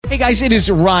Hey guys, it is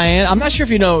Ryan. I'm not sure if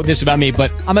you know this about me, but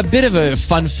I'm a bit of a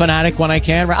fun fanatic when I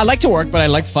can. I like to work, but I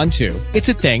like fun too. It's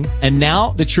a thing. And now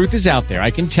the truth is out there.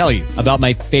 I can tell you about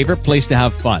my favorite place to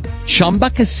have fun. Chumba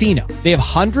Casino. They have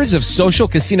hundreds of social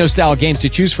casino style games to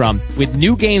choose from with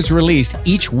new games released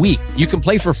each week. You can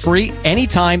play for free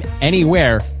anytime,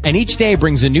 anywhere. And each day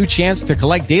brings a new chance to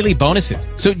collect daily bonuses.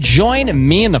 So join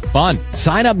me in the fun.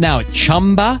 Sign up now at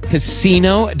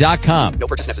ChumbaCasino.com. No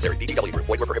purchase necessary. VGW Group.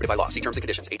 Void where prohibited by law. See terms and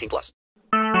conditions. 18+.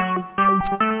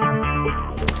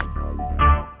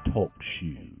 Talk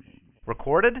shoes.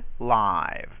 Recorded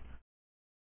live.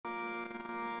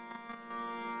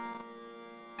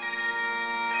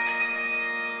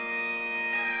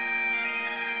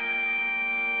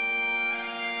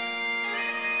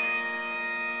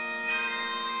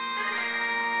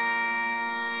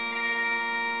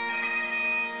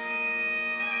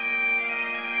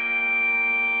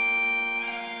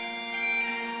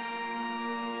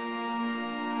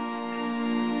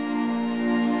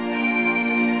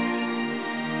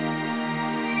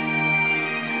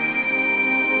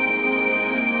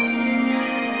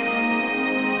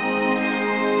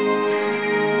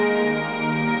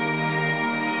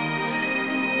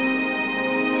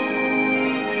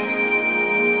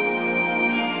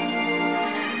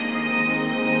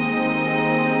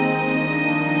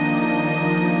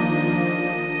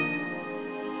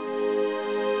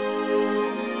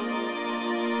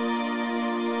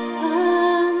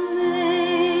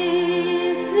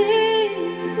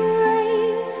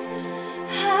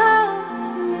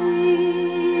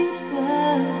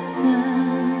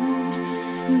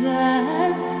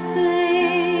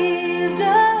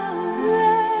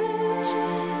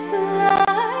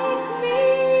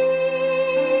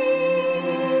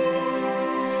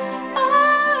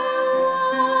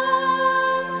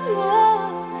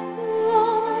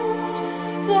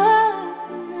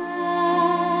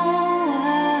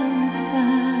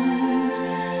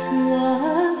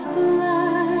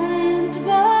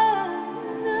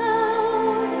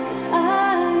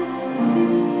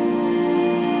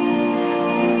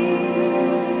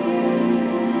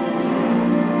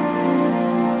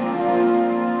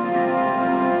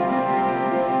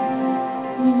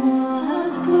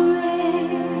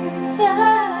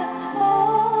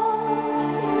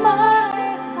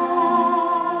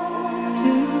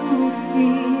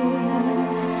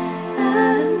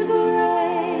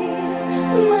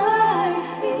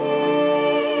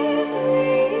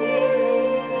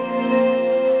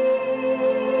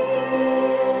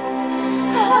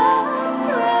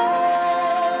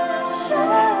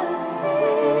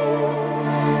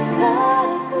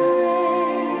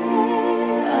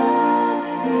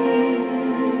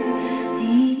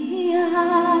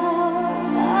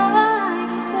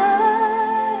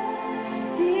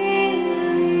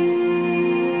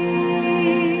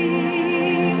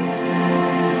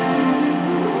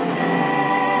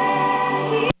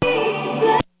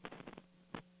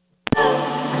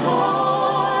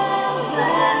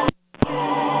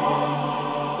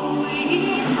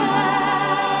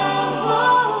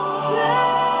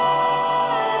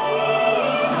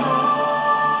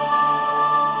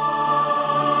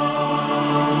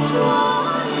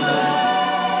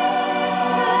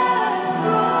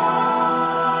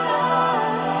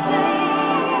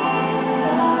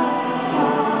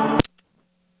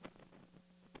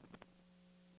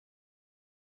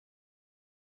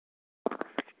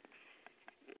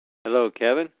 Hello,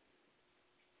 Kevin?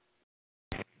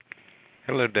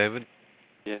 Hello, David.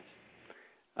 Yes.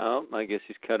 Oh, I guess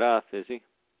he's cut off, is he?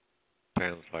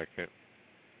 Sounds like it.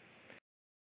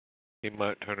 He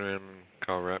might turn around and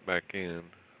call right back in.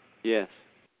 Yes.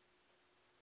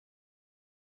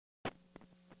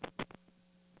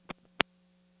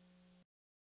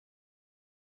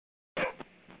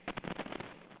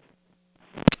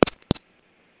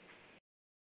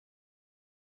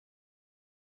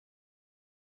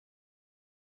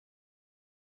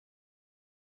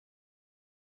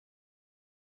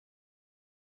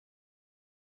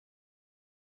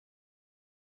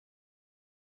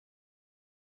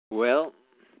 Well,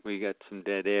 we got some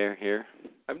dead air here.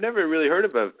 I've never really heard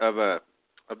of this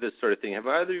sort of thing. Have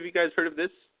either of you guys heard of this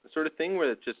sort of thing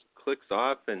where it just clicks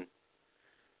off and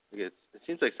it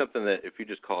seems like something that if you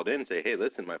just called in and say, hey,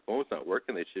 listen, my phone's not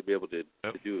working, they should be able to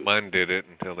do. Mine did it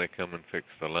until they come and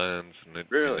fixed the lines, and it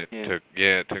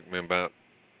took me about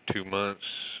 2 months,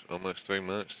 almost 3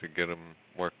 months to get them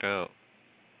worked out.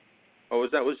 Oh,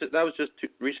 that was just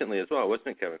recently as well, wasn't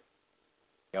it, Kevin?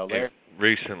 Y'all there? It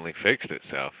recently fixed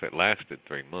itself. It lasted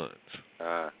 3 months.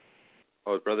 Oh,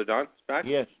 Brother Don is back?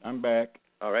 Yes, I'm back.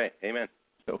 All right, amen.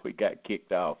 So we got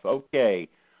kicked off. Okay.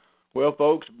 Well,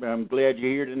 folks, I'm glad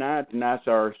you're here tonight. Tonight's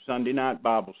our Sunday night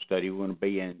Bible study. We're going to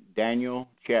be in Daniel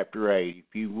chapter 8.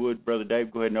 If you would, Brother Dave,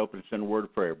 go ahead and open us in a word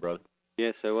of prayer, brother.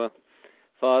 Yes, I will.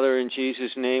 Father, in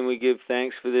Jesus' name, we give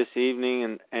thanks for this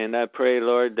evening, and I pray,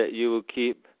 Lord, that you will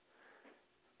keep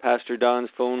Pastor Don's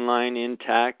phone line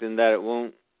intact and that it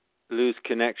won't lose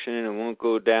connection and it won't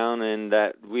go down, and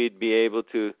that we'd be able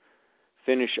to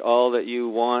finish all that you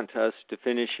want us to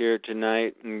finish here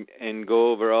tonight and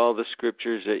go over all the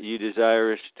scriptures that you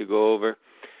desire us to go over.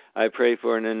 I pray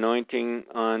for an anointing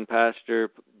on Pastor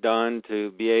Don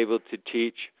to be able to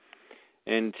teach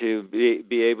and to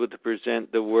be able to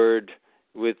present the word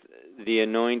with the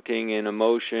anointing and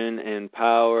emotion and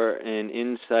power and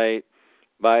insight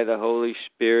by the Holy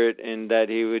Spirit, and that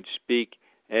he would speak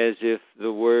as if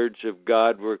the words of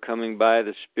God were coming by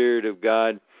the Spirit of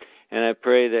God. And I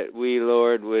pray that we,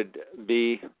 Lord, would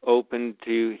be open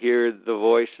to hear the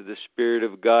voice of the Spirit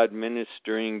of God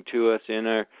ministering to us in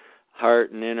our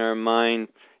heart and in our mind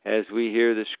as we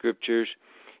hear the Scriptures.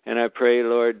 And I pray,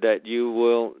 Lord, that you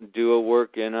will do a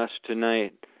work in us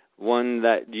tonight, one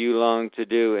that you long to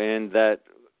do, and that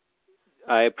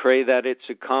I pray that it's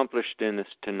accomplished in us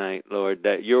tonight, Lord,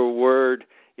 that your word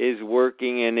is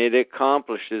working and it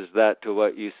accomplishes that to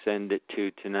what you send it to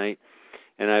tonight.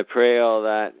 And I pray all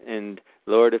that, and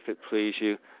Lord, if it please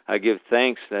you, I give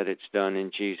thanks that it's done in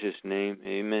Jesus' name.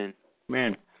 Amen.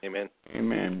 Amen. Amen.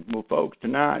 Amen. Well, folks,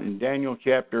 tonight in Daniel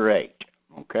chapter 8,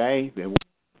 okay,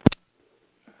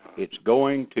 it's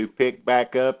going to pick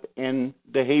back up in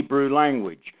the Hebrew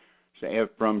language. So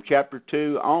from chapter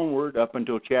 2 onward up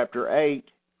until chapter 8,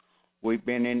 we've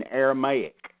been in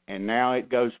Aramaic, and now it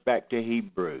goes back to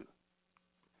Hebrew.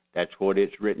 That's what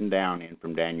it's written down in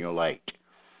from Daniel 8.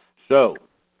 So,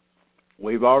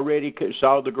 we've already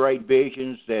saw the great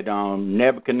visions that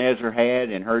Nebuchadnezzar had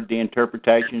and heard the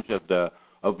interpretations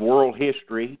of world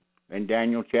history in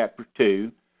Daniel chapter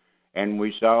 2. And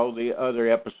we saw the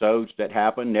other episodes that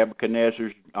happened.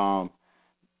 Nebuchadnezzar's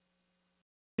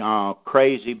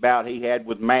crazy bout he had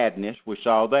with madness. We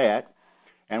saw that.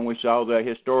 And we saw the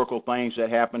historical things that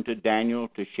happened to Daniel,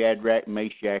 to Shadrach,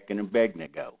 Meshach, and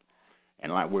Abednego.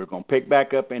 And like we're going to pick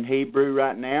back up in Hebrew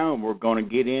right now, and we're going to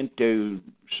get into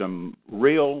some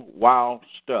real wild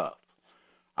stuff.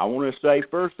 I want to say,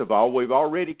 first of all, we've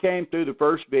already came through the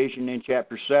first vision in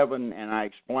chapter 7, and I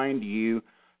explained to you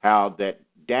how that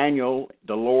Daniel,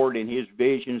 the Lord in his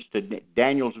visions, to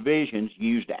Daniel's visions,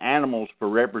 used animals for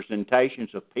representations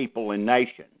of people and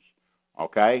nations.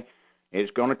 Okay?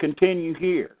 It's going to continue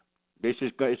here.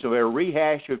 It's a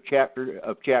rehash of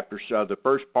the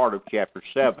first part of chapter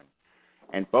 7.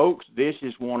 And folks, this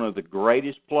is one of the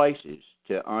greatest places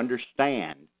to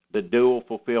understand the dual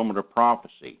fulfillment of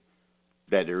prophecy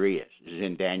that there is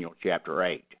in Daniel chapter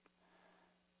 8.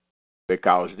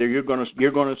 Because there you're going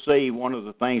to see one of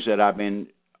the things that I've been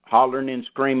hollering and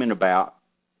screaming about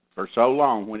for so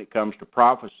long when it comes to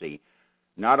prophecy.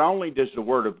 Not only does the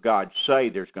Word of God say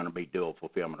there's going to be dual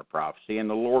fulfillment of prophecy, and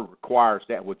the Lord requires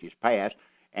that which is past,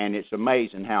 and it's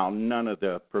amazing how none of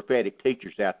the prophetic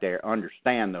teachers out there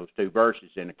understand those two verses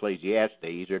in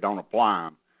Ecclesiastes or don't apply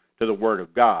them to the Word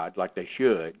of God like they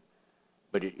should,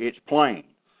 but it's plain.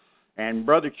 And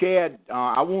Brother Chad,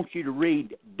 I want you to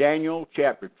read Daniel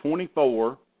chapter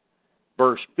 24,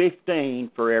 verse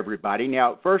 15 for everybody.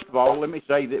 Now, first of all, let me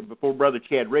say that before Brother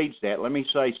Chad reads that, let me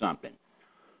say something.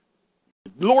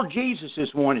 The Lord Jesus is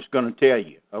the one that's going to tell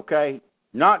you, okay?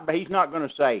 He's not going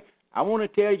to say, I want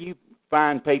to tell you,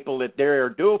 fine people, that there are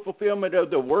dual fulfillment of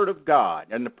the Word of God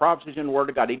and the prophecies in the Word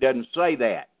of God. He doesn't say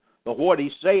that. But what he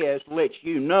says lets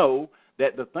you know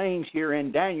that the things here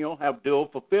in Daniel have dual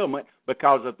fulfillment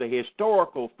because of the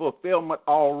historical fulfillment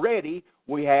already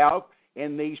we have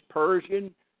in these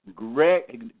Persian,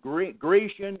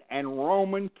 Grecian, and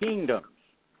Roman kingdoms.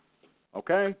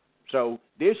 Okay? So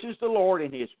this is the Lord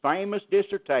in his famous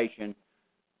dissertation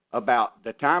about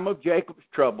the time of Jacob's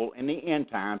trouble in the end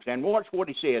times. And watch what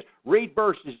he says. Read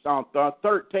verses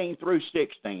 13 through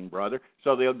 16, brother,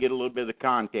 so they'll get a little bit of the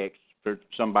context for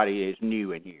somebody that's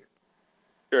new in here.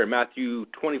 Sure, Matthew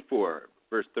 24,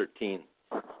 verse 13.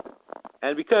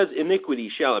 And because iniquity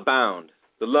shall abound,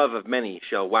 the love of many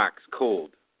shall wax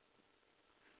cold.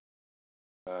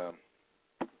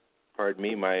 Pardon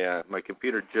me, my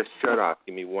computer just shut off.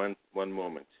 Give me one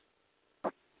moment.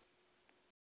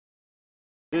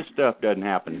 This stuff doesn't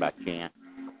happen by chance.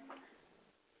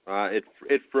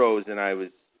 It froze, and I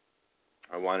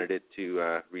wanted it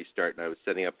to restart, and I was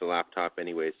setting up the laptop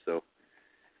anyway, so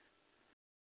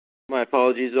my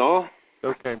apologies all.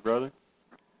 Okay, brother.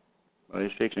 Well,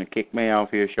 it's fixing to kick me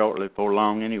off here shortly before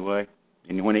long anyway.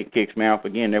 And when it kicks me off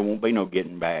again, there won't be no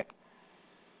getting back.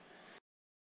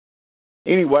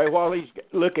 Anyway, while he's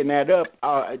looking that up,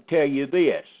 I'll tell you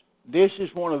this. This is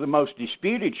one of the most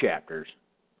disputed chapters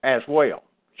as well,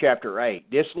 chapter 8.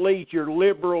 This leads your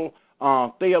liberal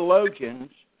theologians,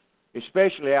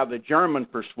 especially out of the German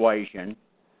persuasion,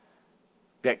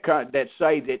 that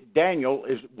say that Daniel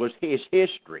was his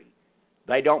history.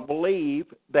 They don't believe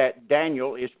that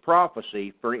Daniel is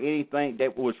prophecy for anything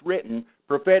that was written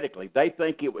prophetically.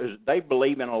 They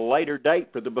believe in a later date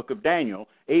for the book of Daniel,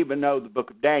 even though the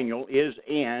book of Daniel is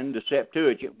in the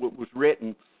Septuagint, which was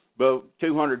written about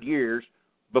 200 years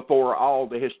before all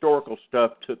the historical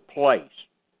stuff took place.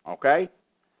 Okay?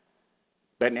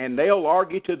 And they'll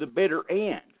argue to the bitter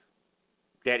end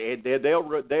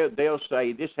that they'll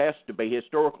say this has to be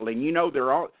historical. And you know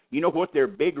what their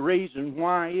big reason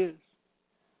why is?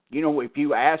 You know, if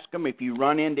you ask them, if you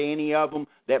run into any of them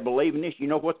that believe in this, you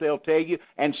know what they'll tell you?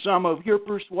 And some of your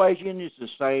persuasion is the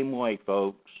same way,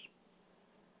 folks.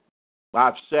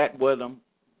 I've sat with them.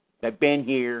 They've been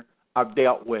here. I've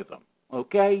dealt with them.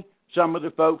 Okay? Some of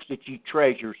the folks that you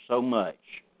treasure so much,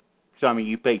 some of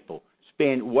you people,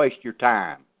 waste your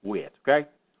time with, okay?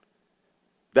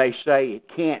 They say it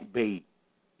can't be,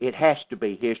 it has to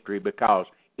be history because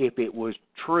if it was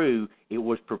true, it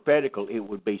was prophetical, it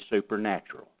would be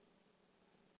supernatural.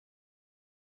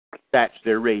 That's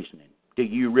their reasoning. Do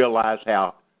you realize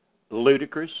how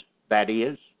ludicrous that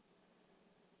is?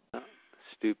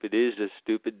 Stupid is as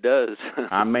stupid does.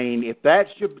 I mean, if that's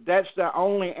the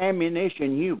only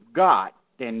ammunition you've got,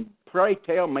 then pray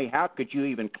tell me, how could you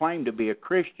even claim to be a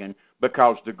Christian?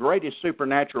 Because the greatest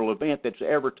supernatural event that's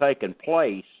ever taken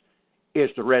place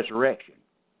is the resurrection.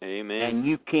 Amen. And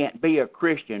you can't be a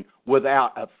Christian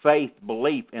without a faith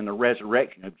belief in the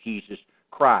resurrection of Jesus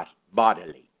Christ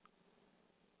bodily.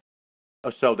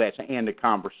 So that's the end of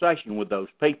conversation with those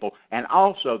people, and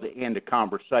also the end of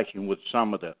conversation with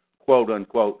some of the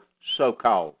quote-unquote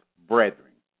so-called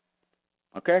brethren.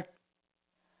 Okay?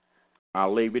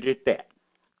 I'll leave it at that.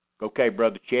 Okay,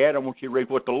 Brother Chad, I want you to read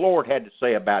what the Lord had to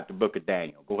say about the book of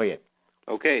Daniel. Go ahead.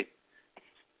 Okay.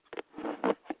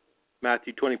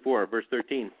 Matthew 24, verse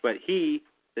 13. But he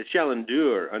that shall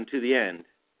endure unto the end,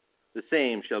 the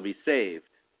same shall be saved.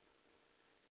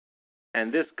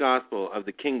 And this gospel of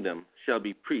the kingdom shall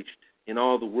be preached in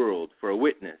all the world for a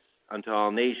witness unto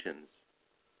all nations,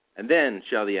 and then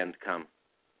shall the end come.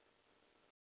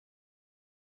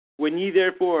 When ye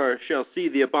therefore shall see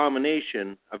the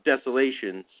abomination of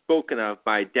desolation spoken of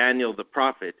by Daniel the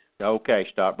prophet. Okay,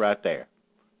 stop right there.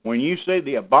 When you see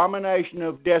the abomination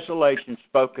of desolation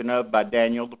spoken of by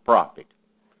Daniel the prophet,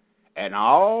 and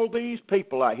all these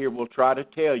people out here will try to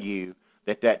tell you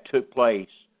that took place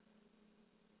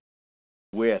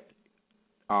with,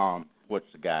 what's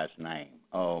the guy's name?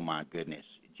 Oh, my goodness.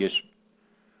 Just,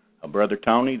 Brother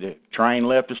Tony, the train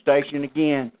left the station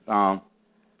again.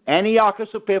 Antiochus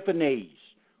Epiphanes.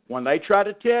 When they try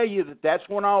to tell you that that's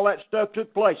when all that stuff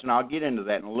took place, and I'll get into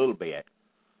that in a little bit.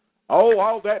 Oh,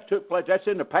 all that took place, that's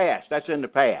in the past. That's in the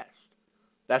past.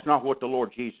 That's not what the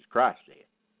Lord Jesus Christ said.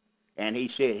 And he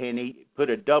said, and he put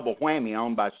a double whammy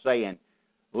on by saying,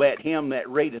 let him that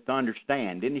readeth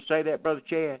understand. Didn't he say that, Brother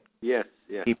Chad? Yes,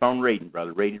 yes. Keep on reading,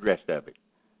 brother. Read the rest of it.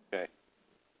 Okay.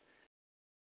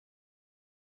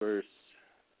 Verse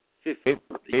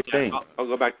 15. I'll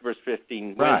go back to verse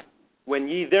 15. Right. When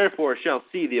ye therefore shall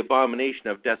see the abomination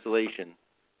of desolation,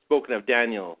 spoken of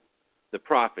Daniel the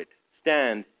prophet,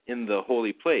 stand in the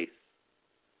holy place,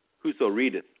 whoso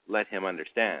readeth, let him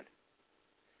understand.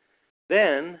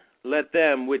 Then let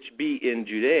them which be in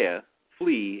Judea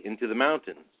flee into the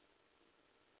mountains.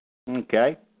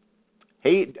 Okay.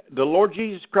 The Lord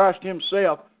Jesus Christ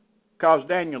himself calls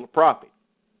Daniel a prophet.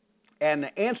 And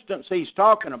the instance he's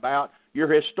talking about,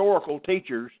 your historical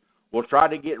teachers will try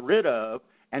to get rid of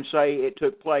and say it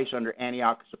took place under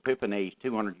Antiochus Epiphanes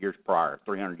 200 years prior,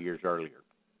 300 years earlier.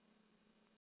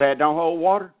 That don't hold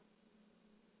water?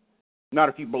 Not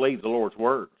if you believe the Lord's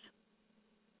words.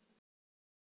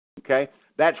 Okay?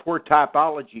 That's where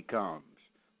typology comes.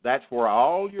 That's where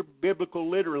all your biblical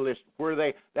literalists,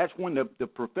 that's when the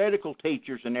prophetical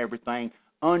teachers and everything,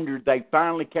 they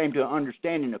finally came to an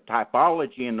understanding of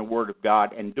typology in the Word of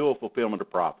God and dual fulfillment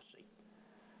of prophecy.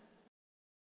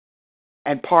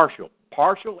 And partial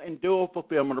and dual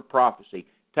fulfillment of prophecy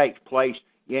takes place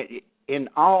in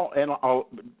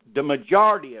the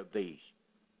majority of these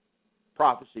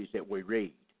prophecies that we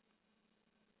read.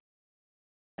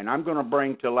 And I'm going to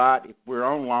bring to light, if we're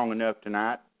on long enough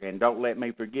tonight, and don't let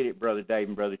me forget it, Brother Dave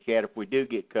and Brother Chad, if we do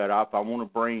get cut off, I want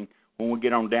to bring, when we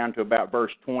get on down to about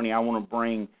verse 20, I want to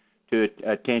bring to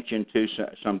attention to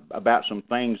some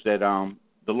things that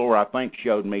the Lord, I think,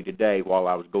 showed me today while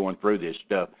I was going through this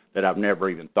stuff that I've never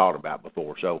even thought about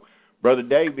before. So Brother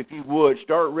Dave, if you would,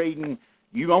 start reading.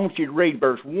 I want you to read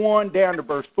verse 1 down to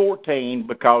verse 14,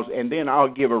 and then I'll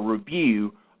give a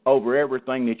review over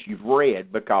everything that you've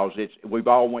read, because we've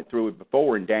all went through it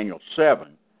before in Daniel 7,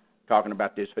 talking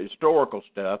about this historical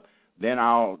stuff. Then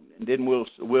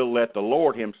we'll let the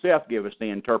Lord Himself give us the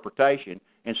interpretation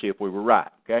and see if we were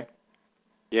right. Okay?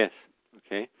 Yes.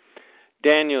 Okay.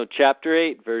 Daniel chapter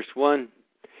 8, verse 1.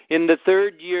 In the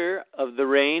 3rd year of the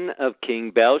reign of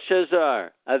King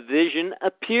Belshazzar, a vision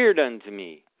appeared unto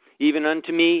me, even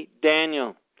unto me,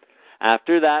 Daniel,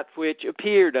 after that which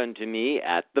appeared unto me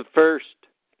at the first.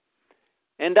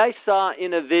 And I saw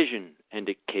in a vision, and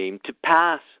it came to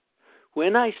pass,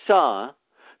 when I saw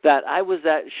that I was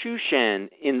at Shushan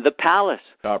in the palace.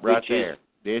 Stop right there.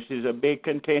 This is a big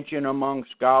contention among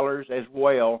scholars as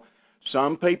well.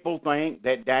 Some people think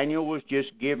that Daniel was just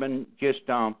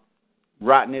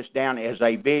writing this down as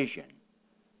a vision.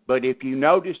 But if you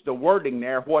notice the wording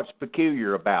there, what's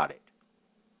peculiar about it?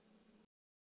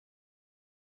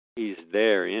 He's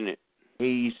there in it.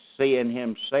 He's seeing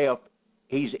himself.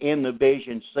 He's in the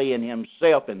vision, seeing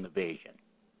himself in the vision.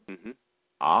 Mm-hmm.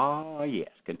 Ah, yes.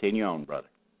 Continue on, brother.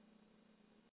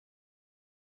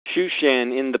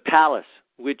 Shushan in the palace,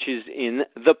 which is in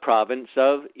the province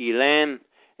of Elam.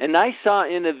 And I saw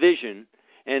in a vision,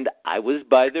 and I was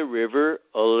by the river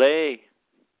Olay.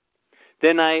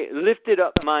 Then I lifted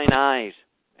up mine eyes,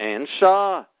 and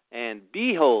saw, and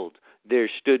behold, there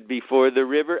stood before the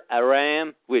river a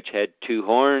ram, which had 2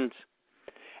 horns.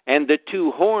 And the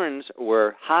 2 horns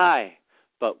were high,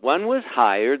 but one was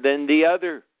higher than the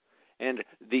other, and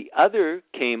the other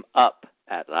came up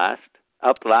last.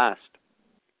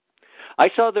 I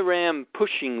saw the ram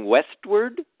pushing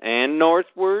westward and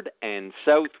northward and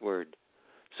southward,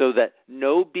 so that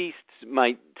no beasts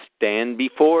might stand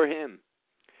before him.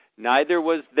 Neither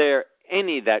was there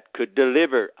any that could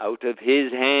deliver out of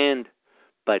his hand,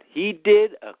 but he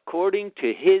did according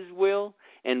to his will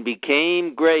and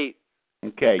became great.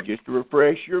 Okay, just to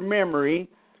refresh your memory,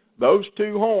 those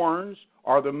 2 horns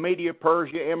are the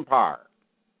Media-Persia Empire.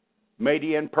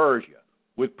 Media and Persia,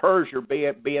 with Persia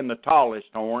being the tallest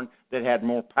horn that had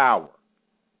more power.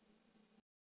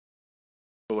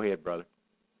 Go ahead, brother.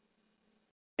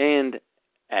 And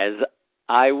as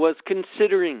I was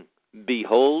considering,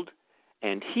 behold,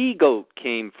 an he-goat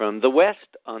came from the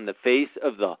west on the face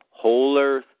of the whole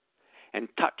earth, and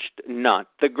touched not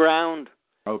the ground.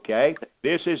 Okay,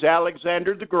 this is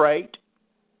Alexander the Great.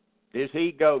 This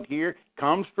he-goat here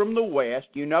comes from the west.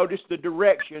 You notice the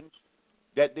directions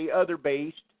that the other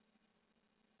beast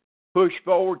push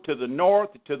forward: to the north,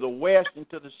 to the west, and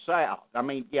to the south.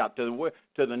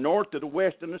 To the north, to the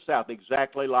west, and the south,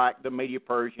 exactly like the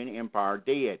Media-Persian Empire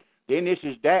did. Then this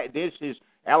is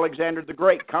Alexander the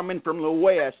Great coming from the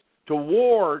west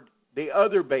toward the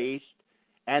other beast.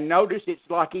 And notice it's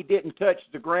like he didn't touch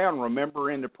the ground. Remember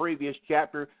in the previous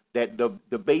chapter that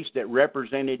the beast that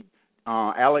represented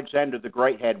Alexander the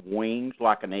Great had wings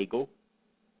like an eagle?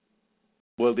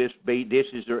 Well, this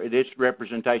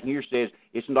representation here says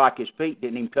it's like his feet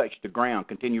didn't even touch the ground.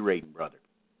 Continue reading, brother.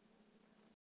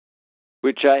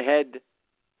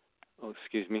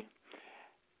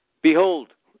 Behold,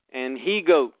 an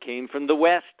he-goat came from the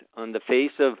west on the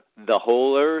face of the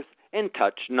whole earth, and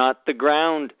touched not the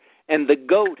ground. And the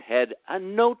goat had a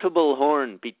notable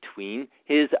horn between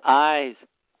his eyes.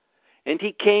 And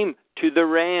he came to the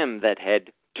ram that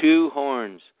had 2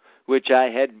 horns, which I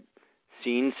had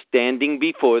seen standing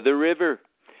before the river,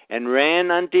 and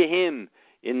ran unto him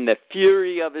in the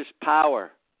fury of his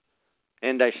power.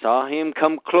 And I saw him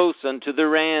come close unto the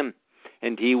ram,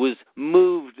 and he was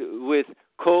moved with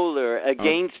choler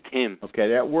against him. Okay,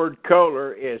 that word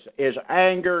choler is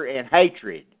anger and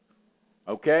hatred.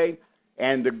 Okay?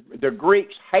 And the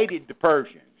Greeks hated the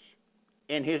Persians.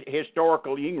 In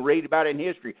historical, you can read about it in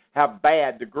history, how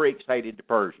bad the Greeks hated the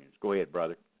Persians. Go ahead,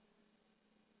 brother.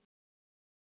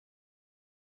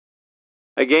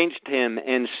 Against him,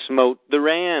 and smote the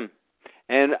ram,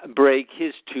 and brake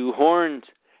his 2 horns.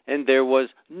 And there was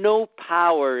no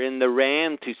power in the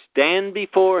ram to stand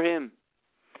before him.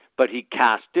 But he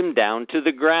cast him down to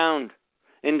the ground,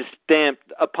 and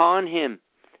stamped upon him.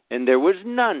 And there was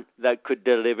none that could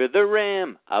deliver the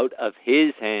ram out of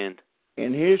his hand.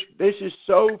 And this is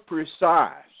so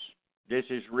precise. This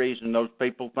is the reason those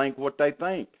people think what they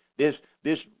think.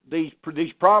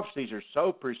 These prophecies are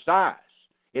so precise.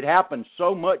 It happens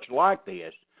so much like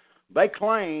this. They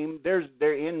claim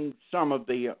they're in some of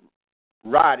the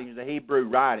writings, the Hebrew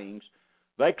writings.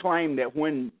 They claim that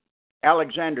when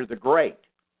Alexander the Great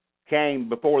came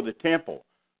before the temple,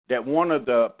 that one of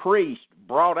the priests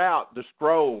brought out the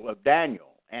scroll of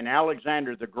Daniel, and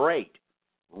Alexander the Great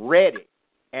read it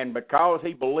And because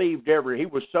he believed he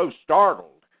was so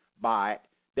startled by it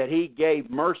that he gave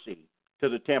mercy to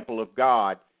the temple of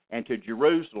God and to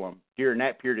Jerusalem during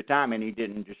that period of time, and he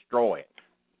didn't destroy it.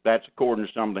 That's according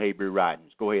to some of the Hebrew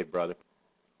writings. Go ahead, brother.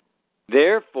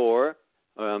 Therefore,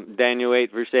 Daniel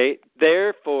 8, verse 8,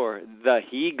 therefore the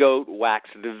he-goat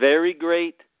waxed very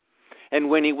great, and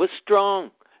when he was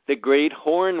strong, the great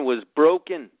horn was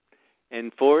broken,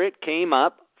 and for it came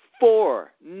up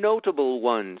 4 notable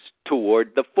ones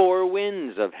toward the 4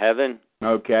 winds of heaven.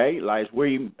 Okay,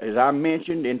 as I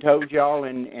mentioned and told y'all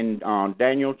in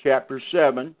Daniel chapter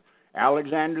 7,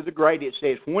 Alexander the Great, it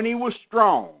says, when he was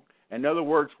strong, in other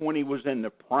words, when he was in the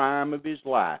prime of his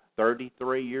life,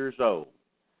 33 years old.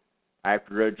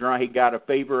 He got a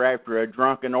fever after a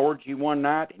drunken orgy one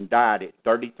night and died at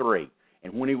 33.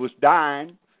 And when he was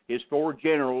dying, his 4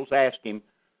 generals asked him,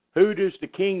 who does the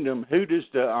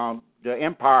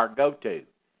empire go to?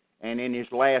 And in his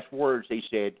last words, he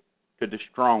said, to the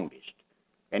strongest.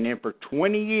 And then for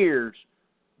 20 years,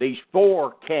 these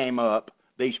 4 came up,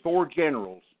 these 4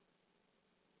 generals,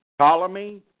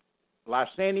 Ptolemy,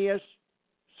 Licinius,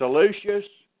 Seleucus,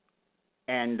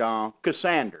 and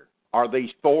Cassander are these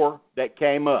 4 that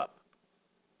came up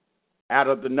out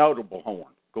of the notable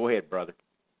horn. Go ahead, brother.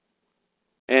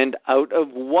 And out of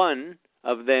one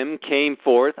of them came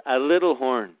forth a little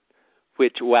horn,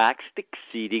 which waxed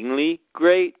exceedingly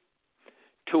great,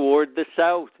 toward the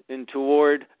south and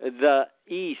toward the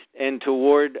east and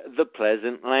toward the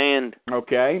pleasant land.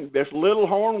 Okay, this little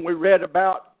horn we read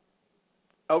about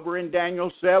over in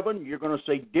Daniel 7, you're going to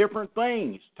see different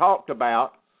things talked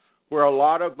about where a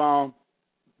lot of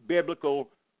biblical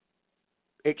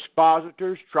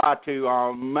expositors try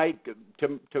to make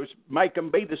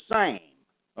them be the same.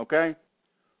 Okay,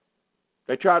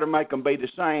 they try to make them be the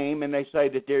same, and they say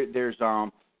that there's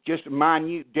just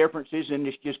minute differences, and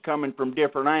it's just coming from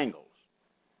different angles.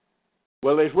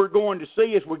 Well, as we're going to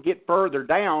see as we get further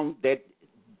down, that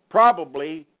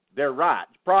probably they're right.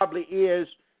 It probably is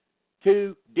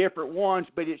 2 different ones,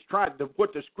 but it's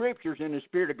what the Scriptures and the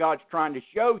Spirit of God's trying to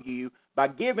show you by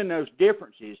giving those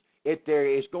differences. There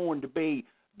is going to be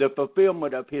the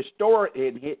fulfillment of in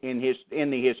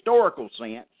the historical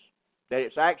sense, that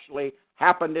it's actually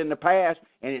happened in the past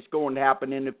and it's going to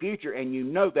happen in the future, and you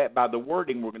know that by the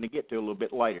wording we're going to get to a little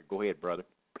bit later. Go ahead, brother.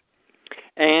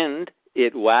 And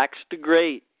it waxed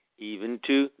great, even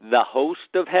to the host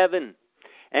of heaven,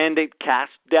 and it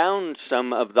cast down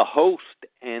some of the host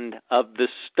and of the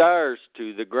stars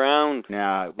to the ground.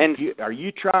 Now, are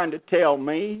you trying to tell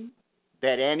me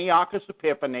that Antiochus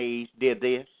Epiphanes did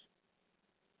this?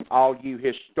 All you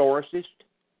historicists?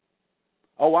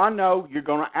 Oh, I know you're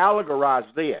going to allegorize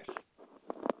this.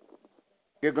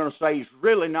 You're going to say he's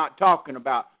really not talking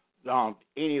about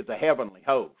any of the heavenly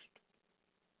host.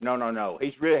 No.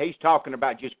 He's talking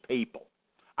about just people.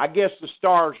 I guess the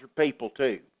stars are people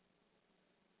too.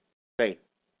 See,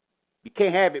 you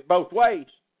can't have it both ways.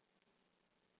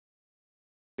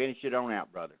 Finish it on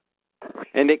out, brother.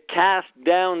 And it cast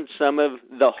down some of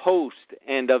the host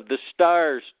and of the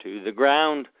stars to the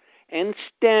ground, and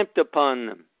stamped upon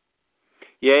them.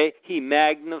 Yea, he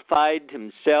magnified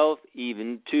himself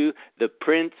even to the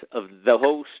prince of the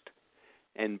host,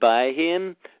 and by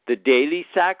him the daily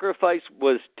sacrifice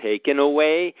was taken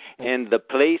away, and the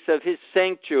place of his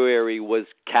sanctuary was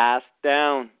cast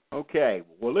down. Okay,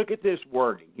 well, look at this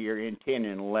wording here in 10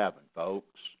 and 11, folks.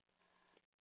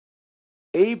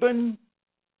 Even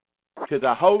to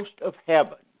the host of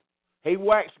heaven, he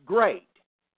waxed great,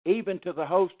 even to the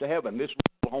host of heaven, this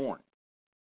little horn.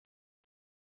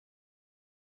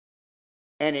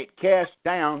 And it cast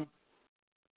down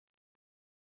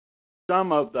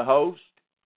some of the host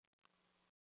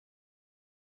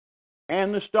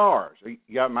and the stars.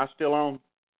 Am I still on?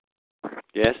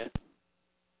 Yes.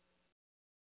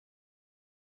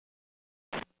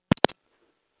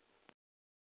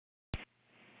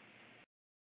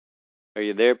 Are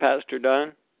you there, Pastor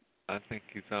Don? I think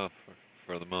he's off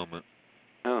for the moment.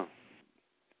 Oh.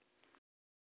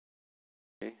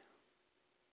 Okay.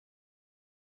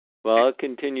 Well, I'll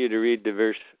continue to read to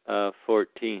verse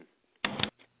 14.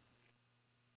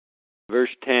 Verse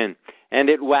 10. And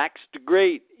it waxed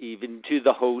great even to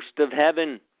the host of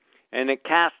heaven, and it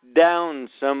cast down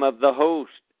some of the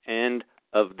host and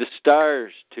of the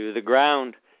stars to the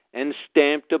ground, and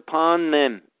stamped upon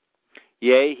them.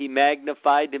 Yea, he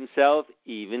magnified himself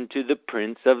even to the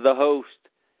prince of the host.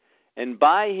 And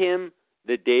by him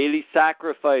the daily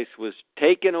sacrifice was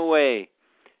taken away,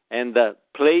 and the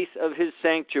place of his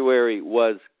sanctuary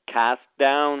was cast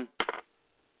down.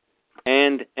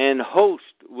 And an host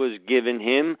was given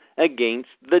him against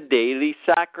the daily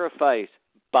sacrifice,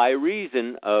 by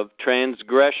reason of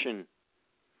transgression.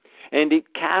 And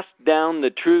it cast down the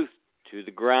truth to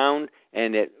the ground,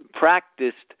 and it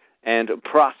practiced and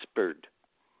prospered.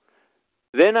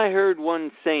 Then I heard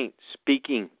one saint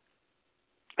speaking,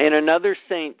 and another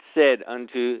saint said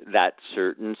unto that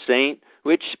certain saint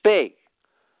which spake,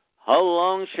 How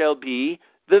long shall be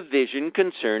the vision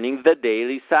concerning the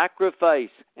daily sacrifice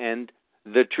and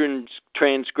the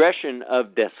transgression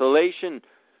of desolation,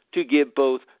 to give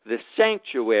both the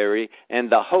sanctuary and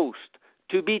the host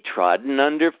to be trodden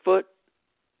under foot?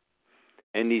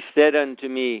 And he said unto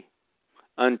me,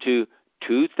 Unto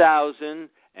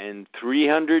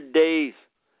 2,300 days,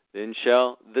 then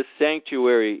shall the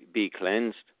sanctuary be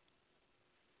cleansed.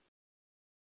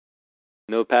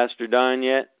 No Pastor Don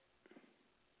yet?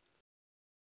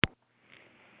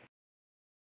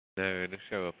 No, it'll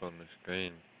show up on the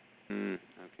screen. Okay.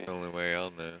 It's the only way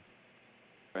I'll know.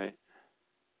 Right.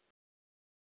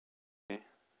 Okay.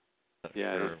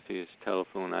 Yeah, Sure. I don't see his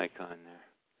telephone icon there.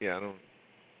 Yeah, I don't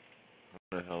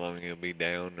know how long he'll be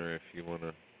down, or if you want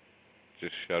to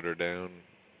just shut her down.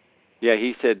 Yeah,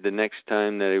 he said the next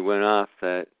time that he went off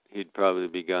that he'd probably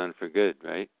be gone for good,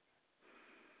 right?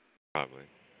 Probably.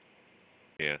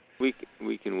 Yeah. We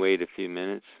can wait a few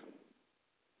minutes.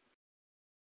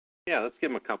 Yeah, let's give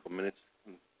him a couple minutes.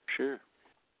 Sure.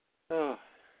 Oh.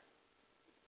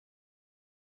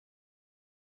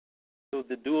 So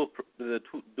the dual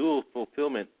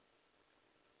fulfillment.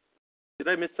 Did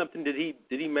I miss something? Did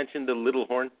he mention the little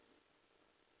horn?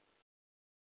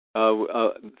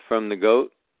 From the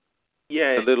goat?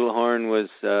 Yeah. The little horn was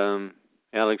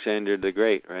Alexander the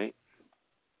Great, right?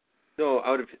 No,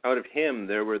 out of him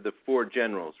there were the 4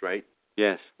 generals, right?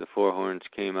 Yes, the 4 horns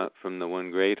came up from the one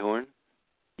great horn.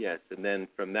 Yes, and then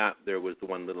from that there was the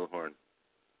one little horn.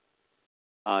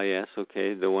 Ah, yes,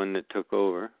 okay, the one that took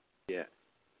over. Yeah.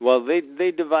 Well,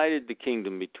 they divided the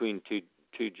kingdom between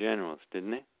two generals,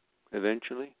 didn't they?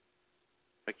 Eventually.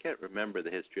 I can't remember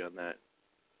the history on that.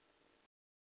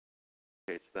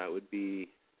 Okay, so that would be.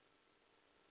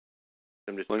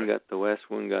 One got the west,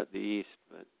 one got the east,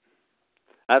 but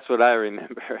that's what I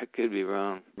remember. I could be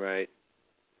wrong. Right. It's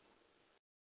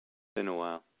been a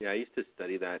while. Yeah, I used to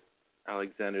study that.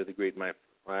 Alexander the Great. I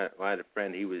had a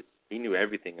friend. He knew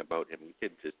everything about him. You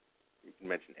could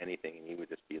mention anything, and he would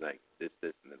just be like this,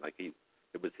 and like it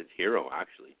was his hero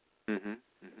actually. Mhm.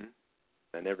 Mhm.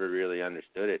 I never really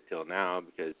understood it till now,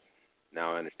 because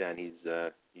now I understand he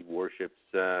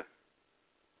worships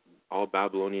all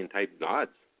Babylonian type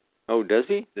gods. Oh, does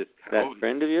he? That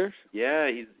friend of yours? Yeah,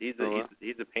 he's a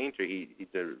painter.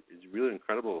 He's a really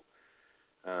incredible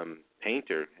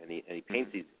painter, and he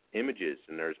paints these images,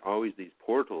 and there's always these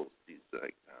portals, these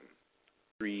like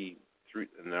three,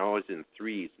 and they're always in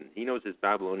threes, and he knows his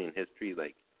Babylonian history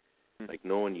like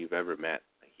no one you've ever met.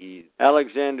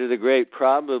 Alexander the Great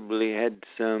probably had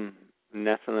some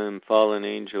Nephilim fallen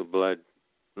angel blood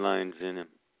lines in him.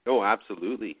 Oh,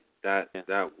 absolutely. That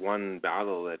one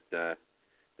battle, that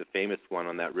the famous one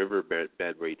on that river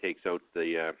bed where he takes out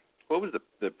the what was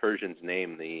the Persian's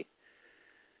name? The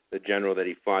general that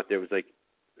he fought. There was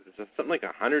something like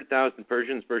 100,000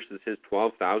 Persians versus his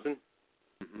 12,000,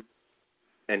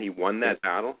 and he won that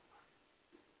battle.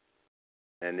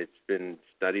 And it's been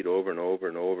studied over and over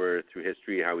and over through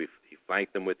history how he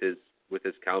flanked them with his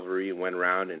cavalry and went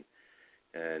around and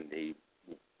he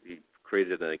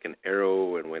created like an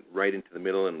arrow and went right into the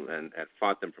middle and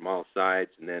fought them from all sides,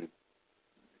 and then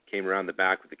came around the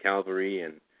back with the cavalry.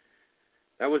 And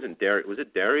that wasn't Darius. Was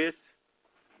it Darius?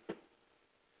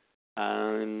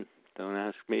 Don't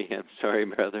ask me. I'm sorry,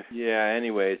 brother. Yeah.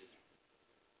 Anyways,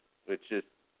 it's just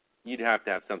you'd have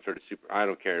to have some sort of super. I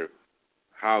don't care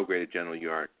how great a general you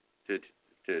are, to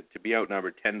be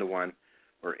outnumbered 10-1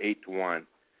 or 8-1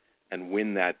 and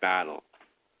win that battle.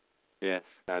 Yes,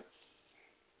 that's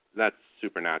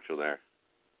supernatural. There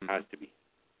has to be.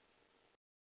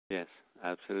 Yes,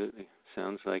 absolutely.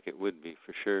 Sounds like it would be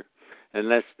for sure,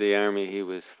 unless the army he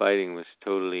was fighting was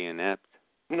totally inept.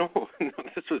 No,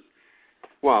 this was.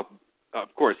 Well,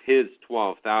 of course, his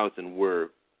 12,000 were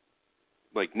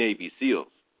like Navy SEALs.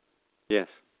 Yes.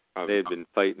 They'd been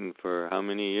fighting for how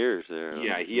many years there?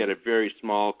 Yeah, he had a very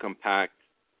small, compact.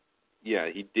 Yeah,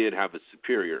 he did have a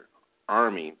superior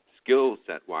army, skill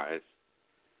set wise,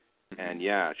 and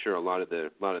yeah, sure, a lot of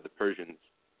the Persian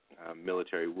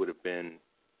military would have been.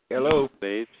 Hello,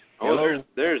 babes. Oh, hello.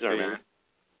 There's our man.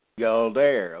 Y'all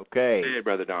there? Okay. Hey,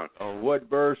 Brother Don. What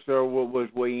verse or what was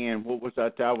we in? What was I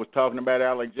was talking about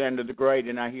Alexander the Great,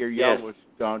 and I hear y'all was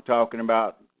talking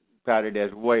about it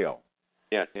as well.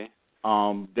 Yes. Okay.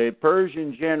 The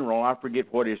Persian general, I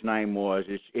forget what his name was.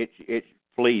 It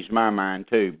flees my mind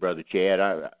too, Brother Chad.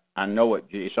 I know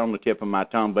it's on the tip of my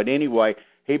tongue. But anyway,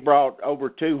 he brought over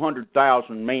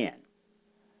 200,000 men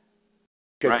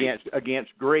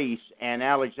against Greece, and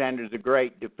Alexander the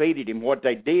Great defeated him. What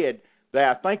they did,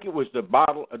 I think it was the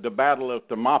battle of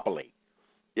Thermopylae.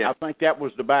 Yeah. I think that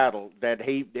was the battle that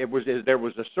there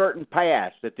was a certain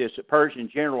pass that this Persian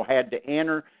general had to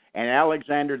enter, and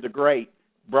Alexander the Great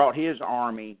brought his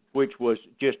army, which was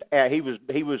just he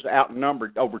was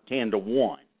outnumbered over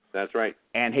 10-1. That's right.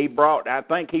 And he brought, I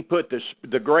think he put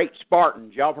the great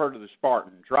Spartans. Y'all have heard of the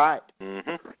Spartans, right?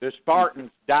 Mm-hmm. The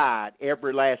Spartans died,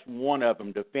 every last one of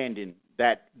them, defending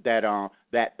that pass.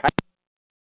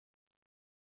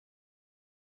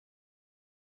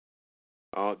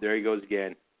 Oh, there he goes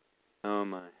again. Oh,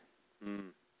 my.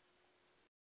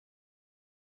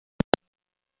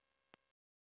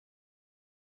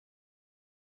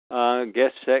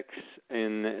 Guest 6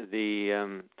 in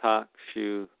the talk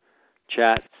show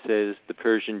chat says the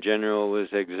Persian general was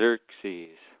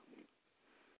Xerxes.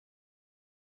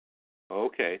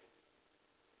 Okay.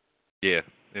 Yeah,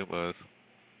 it was.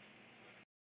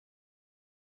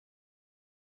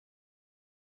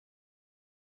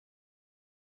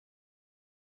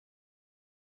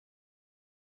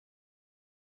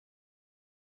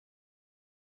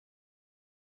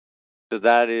 So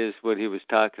that is what he was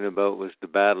talking about, was the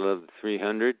Battle of the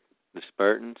 300, the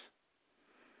Spartans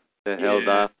that held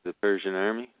off the Persian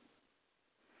army?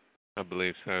 I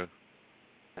believe so.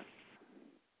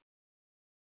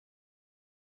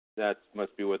 That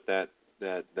must be what that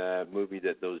movie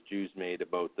that those Jews made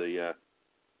about the,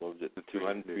 what was it, the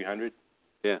 300?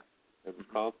 Yeah. That was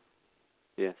called?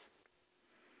 Yes.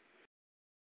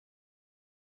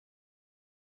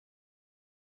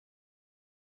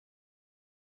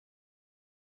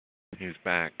 He's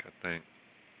back, I think.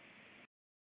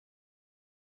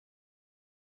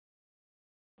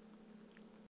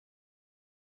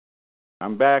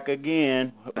 I'm back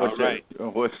again.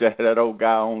 What's that old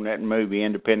guy on that movie,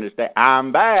 Independence Day?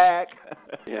 I'm back.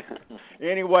 Yeah.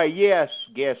 Anyway, yes,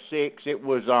 guess 6. It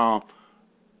was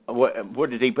what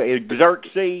did he put?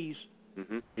 Xerxes.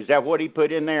 Mm-hmm. Is that what he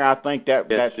put in there? I think that's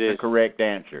the correct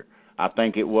answer. I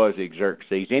think it was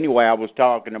Xerxes. Anyway, I was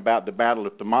talking about the Battle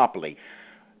of Thermopylae.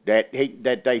 That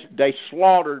they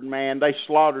slaughtered, man. They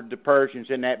slaughtered the Persians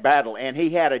in that battle, and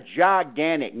he had a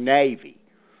gigantic navy.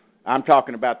 I'm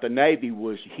talking about the navy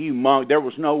was humongous. There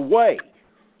was no way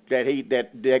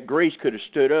that Greece could have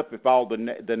stood up if all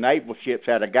the naval ships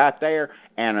had got there,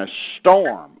 and a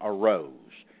storm arose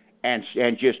and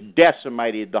just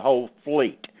decimated the whole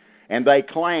fleet. And they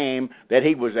claim that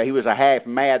he was a half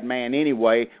madman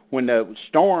anyway. When the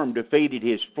storm defeated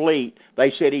his fleet,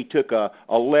 they said he took a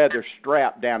leather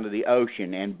strap down to the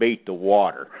ocean and beat the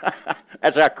water.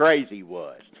 That's how crazy he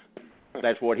was.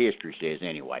 That's what history says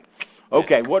anyway.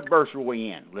 Okay, what verse are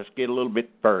we in? Let's get a little bit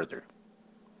further.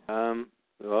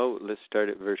 Let's start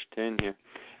at verse 10 here.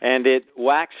 And it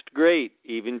waxed great,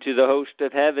 even to the host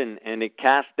of heaven, and it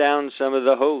cast down some of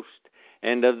the host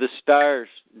and of the stars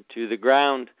to the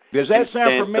ground. Does that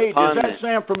sound familiar? Does that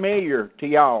sound familiar to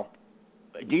y'all?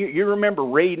 Do you remember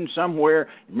reading somewhere?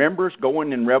 Remember us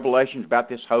going in Revelations about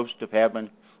this host of heaven?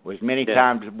 Well, as many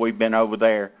times as we've been over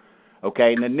there.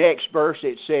 Okay, in the next verse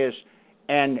it says,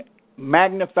 and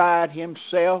magnified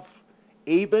himself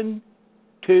even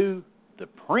to the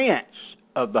prince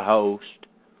of the host.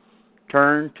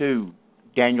 Turn to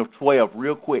Daniel 12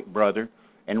 real quick, brother,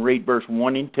 and read verse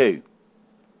 1 and 2.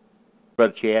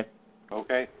 Brother Chad.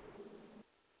 Okay.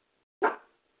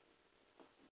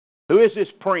 Who is this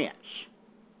prince?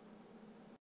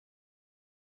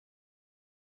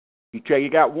 You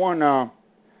got one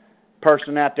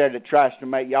person out there that tries to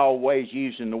make you always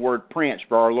using the word prince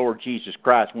for our Lord Jesus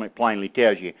Christ when it plainly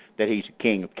tells you that he's the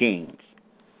King of Kings.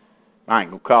 I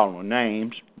ain't going to call them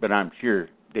names, but I'm sure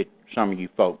that some of you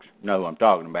folks know who I'm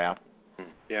talking about.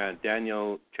 Yeah,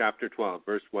 Daniel chapter 12,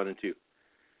 verse 1 and 2.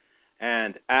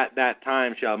 And at that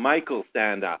time shall Michael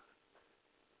stand up,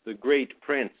 the great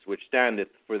prince which standeth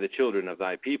for the children of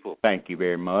thy people. Thank you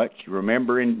very much.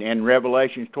 Remember in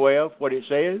Revelation 12 what it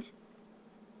says?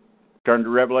 Turn to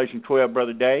Revelation 12,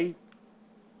 Brother Dave.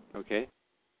 Okay.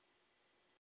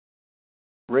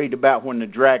 Read about when the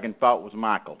dragon fought with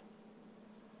Michael.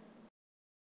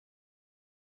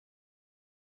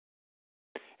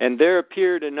 And there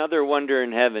appeared another wonder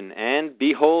in heaven, and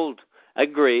behold, a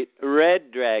great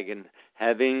red dragon,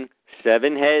 having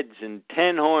 7 heads and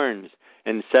 10 horns,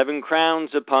 and 7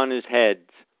 crowns upon his heads.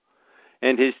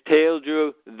 And his tail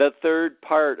drew the third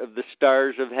part of the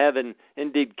stars of heaven,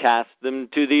 and did cast them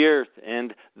to the earth.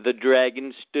 And the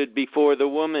dragon stood before the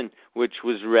woman, which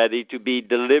was ready to be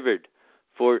delivered,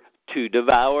 for to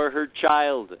devour her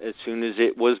child as soon as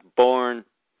it was born.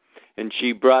 And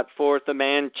she brought forth a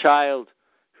man-child,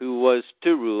 who was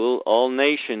to rule all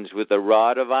nations with a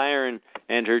rod of iron,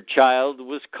 and her child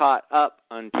was caught up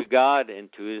unto God and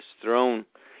to his throne.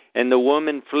 And the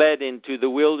woman fled into the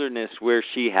wilderness, where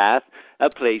she hath a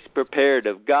place prepared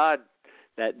of God,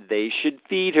 that they should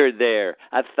feed her there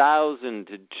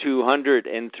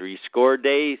 1,260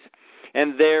 days.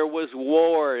 And there was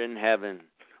war in heaven.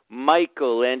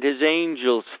 Michael and his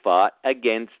angels fought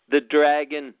against the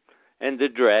dragon, and the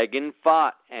dragon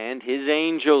fought and his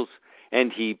angels,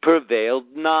 and he prevailed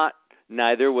not,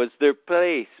 neither was their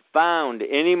place found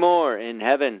any more in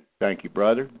heaven. Thank you,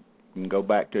 brother. You can go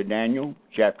back to Daniel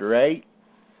chapter 8.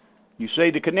 You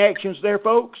see the connections there,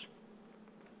 folks?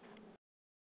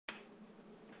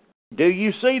 Do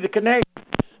you see the connections?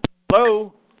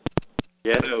 Hello?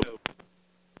 Yes.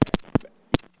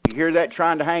 You hear that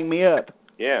trying to hang me up?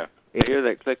 Yeah. I hear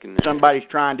that clicking there. Somebody's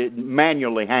trying to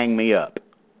manually hang me up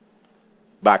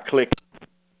by clicking.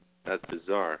 That's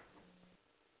bizarre.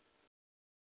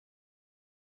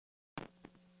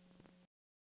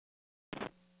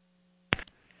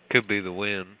 Could be the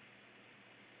wind.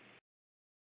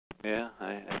 Yeah,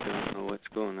 I don't know what's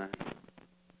going on.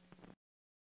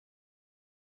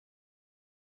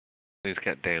 He's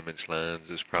got damaged lines.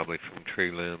 It's probably from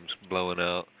tree limbs blowing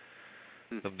out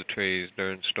of the trees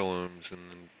during storms, and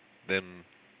then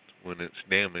when it's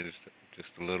damaged, just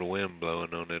a little wind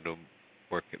blowing on it will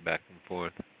work it back and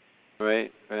forth.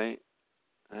 Right.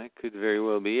 That could very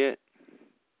well be it.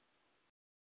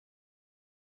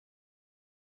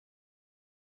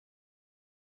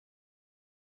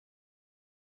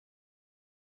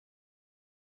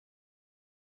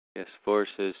 Yes, 4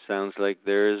 says, sounds like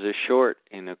there is a short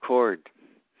in a cord.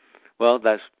 Well,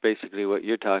 that's basically what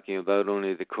you're talking about,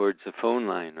 only the cord's a phone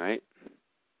line, right?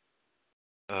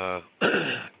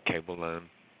 Cable line.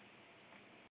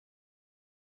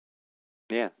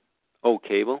 Yeah. Oh,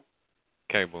 cable?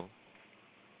 Cable.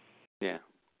 Yeah.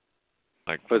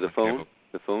 Like For the phone? Cable.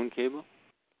 The phone cable?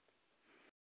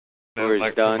 No, Or is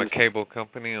like Don's... from a cable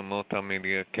company, a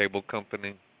multimedia cable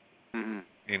company. Mm-hmm.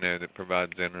 You know, that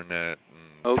provides internet and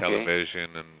Okay.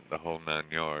 television and the whole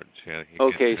 9 yards. Yeah.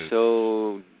 Okay,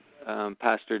 so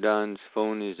Pastor Don's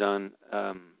phone is on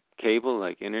cable,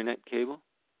 like internet cable?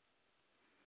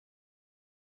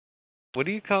 What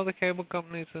do you call the cable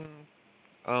companies and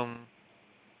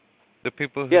the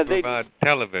people who provide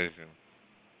television?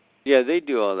 Yeah, they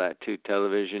do all that too.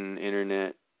 Television,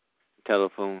 internet,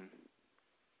 telephone.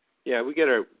 Yeah, we get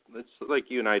our. It's like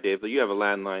you and I, Dave. You have a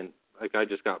landline. Like I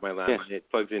just got my landline. Yeah. It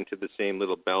plugs into the same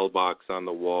little bell box on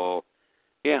the wall.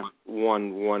 Yeah.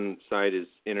 One side is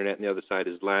internet, and the other side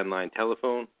is landline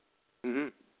telephone. Mm-hmm.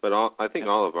 But I think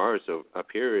all of ours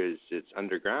up here it's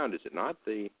underground. Is it not?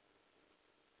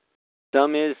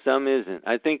 Some is, some isn't.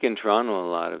 I think in Toronto a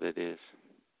lot of it is.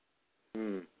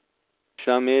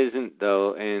 Some isn't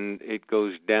though, and it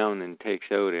goes down and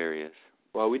takes out areas.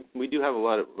 Well, we do have a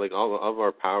lot of all of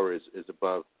our power is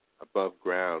above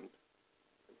ground.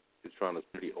 Because Toronto's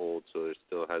pretty old, so it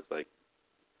still has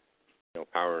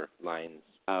power lines.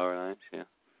 Power lines, yeah.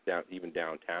 Even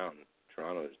downtown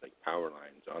Toronto, there's power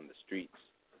lines on the streets.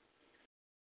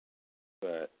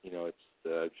 But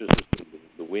it's just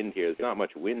the wind here. There's not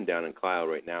much wind down in Kyle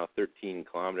right now. 13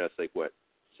 kilometers. That's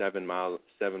 7 mile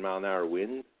an hour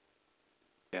wind.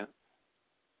 Yeah.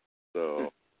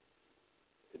 So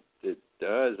it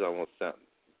does almost sound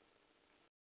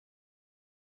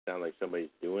like somebody's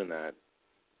doing that.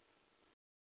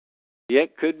 Yeah,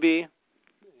 it could be.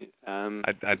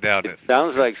 I doubt it. It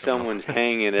sounds like someone's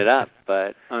hanging it up,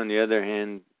 but on the other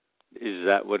hand, is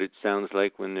that what it sounds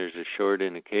like when there's a short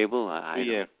in a cable?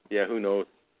 Yeah, who knows?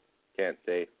 Can't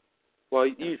say. Well,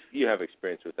 you have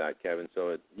experience with that, Kevin,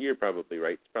 so you're probably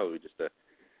right. It's probably just a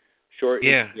short.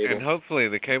 Yeah, cable. and hopefully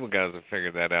the cable guys will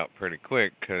figure that out pretty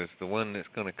quick, because the one that's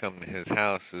going to come to his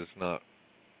house is not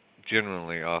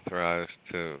generally authorized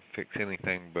to fix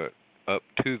anything but up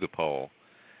to the pole.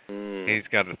 He's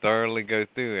got to thoroughly go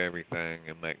through everything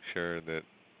and make sure that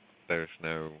there's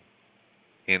no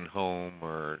in-home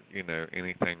or,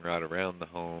 anything right around the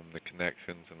home, the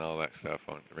connections and all that stuff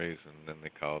aren't the reason. Then they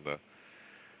call a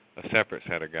separate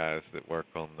set of guys that work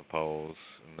on the poles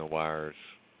and the wires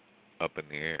up in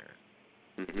the air.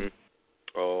 Mm-hmm.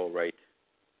 Oh, right.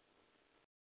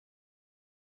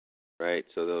 Right,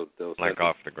 so they'll send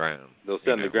off the ground. They'll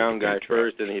send the ground guy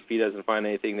first, and if he doesn't find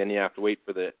anything, then you have to wait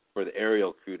for the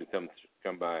aerial crew to come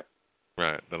by.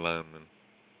 Right, the lineman.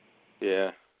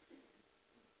 Yeah.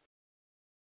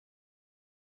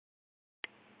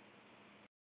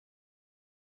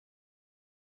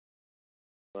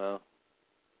 Well.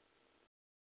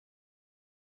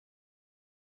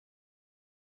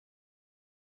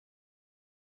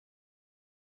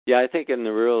 Yeah, I think in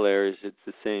the rural areas it's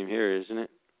the same here, isn't it?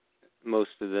 Most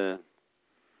of the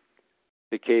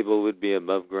cable would be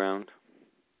above ground.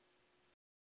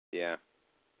 Yeah.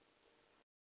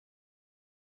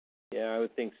 Yeah, I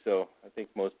would think so. I think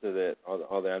most of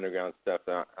all the underground stuff.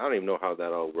 I don't even know how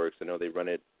that all works. I know they run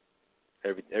it.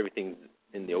 Everything's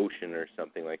in the ocean or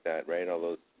something like that, right? All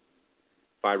those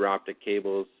fiber optic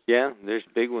cables. Yeah, there's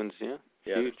big ones. Yeah.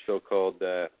 Yeah, Huge. the so-called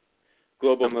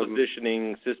global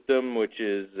positioning system, which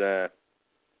is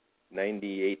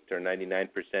 98 or 99%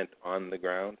 on the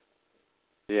ground.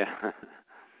 Yeah.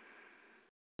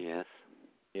 Yes.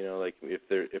 You know, like if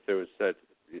there was such,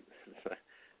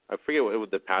 I forget what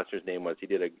the pastor's name was. He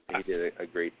did a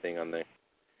great thing on the.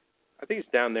 I think it's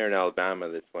down there in Alabama.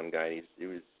 This one guy, he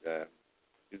was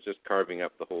just carving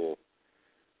up the whole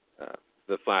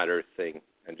the flat Earth thing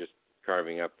and just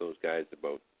carving up those guys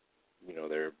about, you know,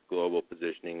 their global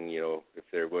positioning. You know, if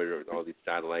there were all these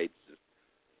satellites,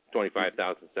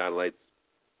 25,000 satellites.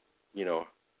 You know,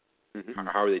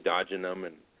 how are they dodging them?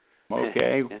 And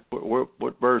okay,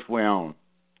 what verse we on?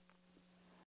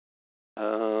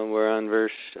 We're on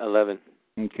verse 11.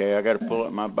 Okay, I got to pull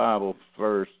up my Bible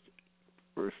first.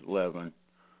 Verse 11.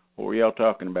 What were y'all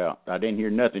talking about? I didn't hear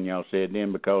nothing y'all said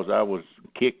then because I was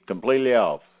kicked completely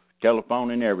off.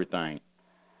 Telephone and everything.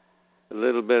 A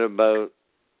little bit about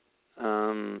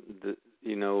the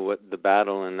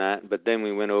battle and that, but then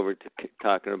we went over to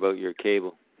talking about your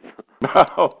cable.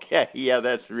 Okay, yeah,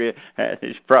 that's real.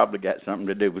 It's probably got something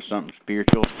to do with something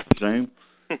spiritual, I presume.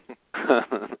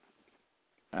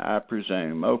 I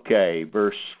presume. Okay,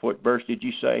 what verse did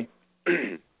you say?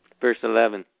 Verse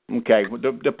 11. Okay,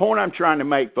 the point I'm trying to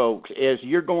make, folks, is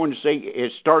you're going to see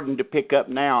it's starting to pick up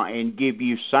now and give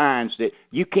you signs that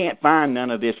you can't find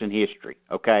none of this in history,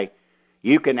 okay?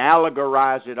 You can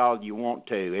allegorize it all you want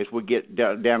to. As we get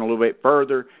down a little bit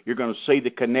further, you're going to see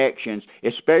the connections,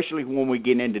 especially when we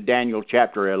get into Daniel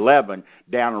chapter 11,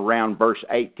 down around verse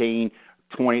 18,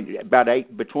 20,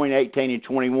 between 18 and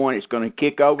 21. It's going to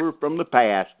kick over from the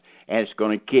past, and it's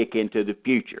going to kick into the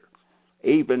future.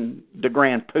 Even the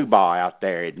Grand Poobah out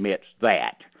there admits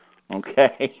that.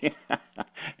 Okay?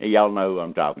 Y'all know who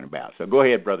I'm talking about. So go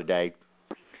ahead, Brother Dave.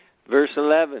 Verse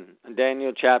 11,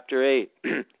 Daniel chapter 8.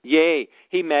 Yea,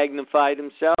 he magnified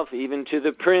himself even to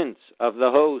the prince of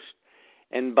the host,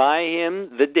 and by him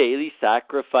the daily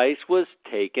sacrifice was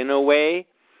taken away,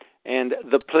 and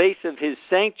the place of his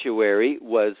sanctuary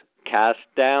was cast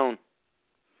down.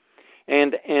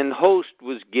 And an host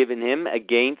was given him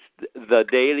against the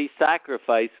daily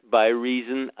sacrifice by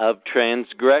reason of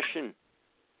transgression.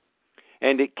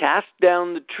 And it cast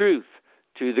down the truth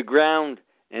to the ground,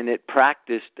 and it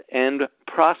practiced and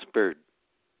prospered.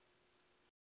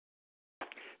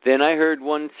 Then I heard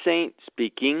one saint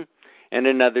speaking, and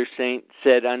another saint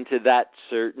said unto that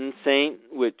certain saint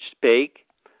which spake,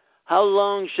 How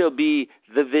long shall be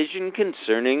the vision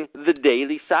concerning the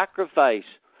daily sacrifice,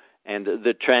 and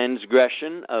the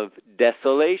transgression of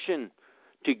desolation,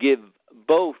 to give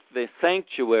both the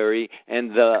sanctuary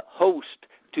and the host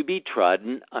to be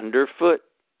trodden underfoot?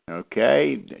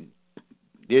 Okay.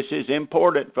 This is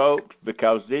important, folks,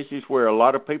 because this is where a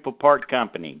lot of people part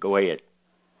company. Go ahead.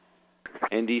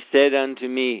 And he said unto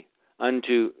me,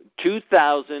 unto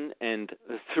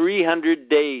 2,300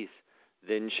 days,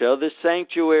 then shall the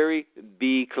sanctuary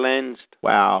be cleansed.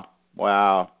 Wow.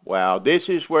 This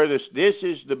is where this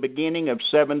is the beginning of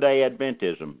 7-day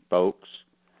Adventism, folks.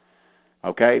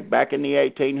 Okay, back in the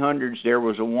 1800s, there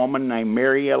was a woman named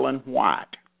Mary Ellen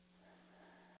White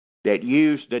that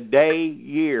used the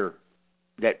day-year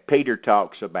that Peter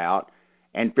talks about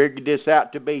and figured this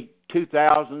out to be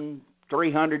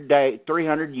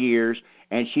 2,300 years,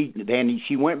 and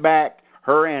she went back.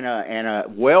 Her and a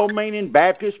well-meaning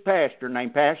Baptist pastor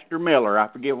named Pastor Miller, I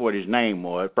forget what his name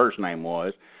was, first name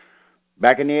was.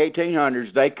 Back in the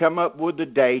 1800s, they come up with the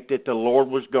date that the Lord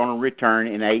was going to return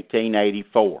in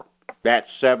 1884. That's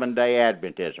 7-day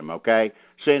Adventism, okay?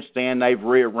 Since then, they've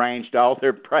rearranged all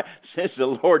their... Since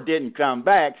the Lord didn't come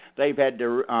back, they've had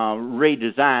to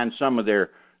redesign some of their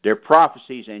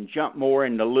prophecies and jump more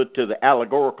into to the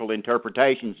allegorical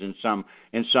interpretations in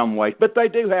some ways. But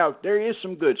there is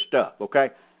some good stuff,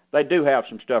 okay? They do have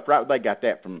some stuff, right? They got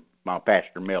that from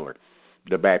Pastor Miller,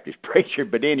 the Baptist preacher.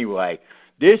 But anyway...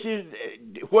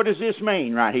 what does this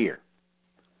mean right here?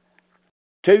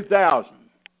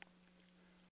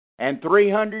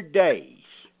 2,300 days.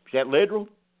 Is that literal?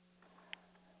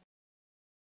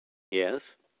 Yes.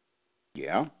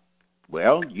 Yeah.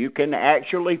 Well, you can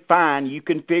actually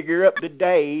figure up the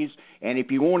days, and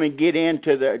if you want to get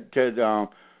into the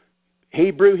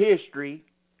Hebrew history,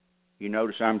 You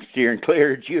notice I'm steering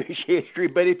clear of Jewish history,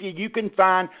 but if you can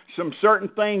find some certain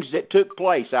things that took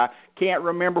place, I can't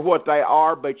remember what they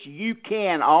are, but you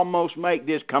can almost make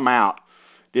this come out,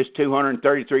 this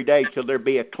 233 days, till there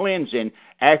be a cleansing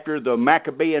after the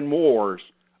Maccabean Wars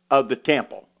of the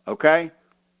temple, okay?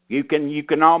 You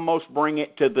can almost bring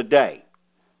it to the day.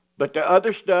 But the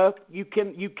other stuff, you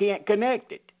can't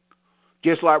connect it.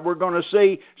 Just like we're going to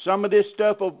see, some of this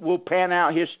stuff will pan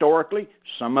out historically,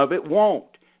 some of it won't.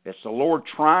 It's the Lord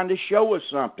trying to show us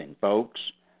something, folks.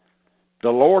 The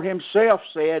Lord himself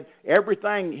said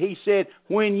everything. He said,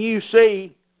 when you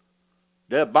see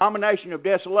the abomination of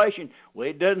desolation, well,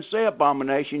 it doesn't say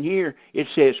abomination here. It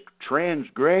says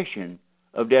transgression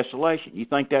of desolation. You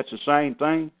think that's the same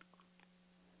thing?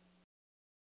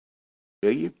 Do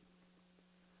you?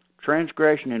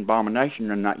 Transgression and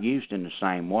abomination are not used in the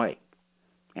same way.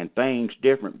 And things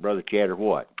different, Brother Chad, are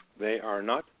what? They are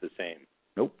not the same.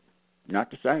 Nope,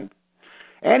 not the same.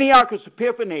 Antiochus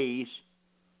Epiphanes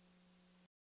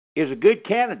is a good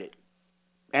candidate.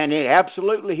 And it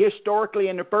absolutely, historically,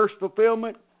 in the first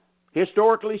fulfillment,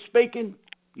 historically speaking,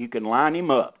 you can line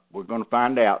him up. We're going to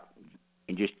find out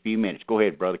in just a few minutes. Go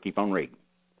ahead, brother. Keep on reading.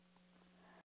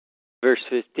 Verse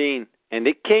 15, and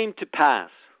it came to pass,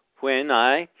 when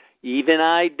even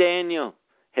I, Daniel,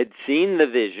 had seen the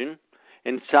vision,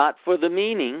 and sought for the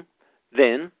meaning,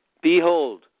 then,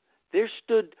 behold, there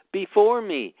stood before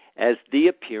me as the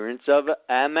appearance of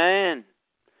a man.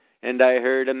 And I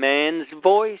heard a man's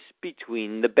voice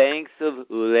between the banks of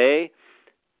Ulai,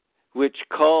 which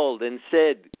called and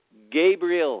said,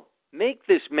 Gabriel, make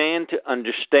this man to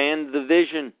understand the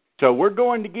vision. So we're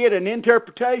going to get an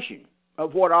interpretation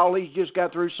of what all he's just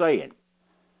got through saying.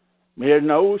 There's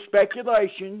no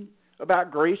speculation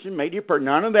about Greece and Media,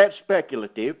 none of that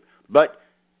speculative. But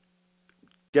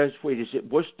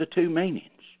what's the two meanings?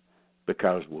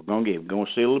 Because we're going to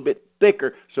see a little bit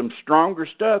thicker, some stronger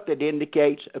stuff that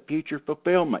indicates a future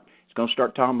fulfillment. It's going to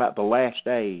start talking about the last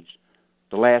days,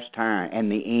 the last time, and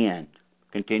the end.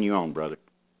 Continue on, brother.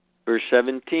 Verse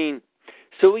 17.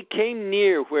 So he came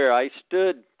near where I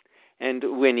stood,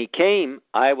 and when he came,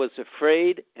 I was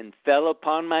afraid and fell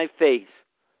upon my face.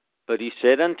 But he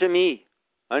said unto me,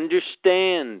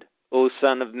 Understand, O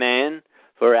Son of Man,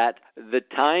 for at the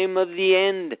time of the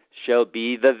end shall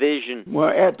be the vision. Well,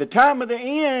 at the time of the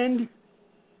end,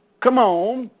 come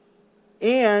on,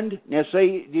 end. Now,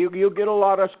 see, you'll get a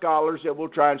lot of scholars that will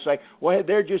try and say, well,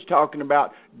 they're just talking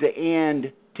about the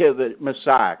end till the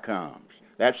Messiah comes.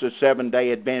 That's the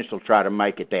Seventh-day Adventist will try to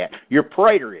make it that. Your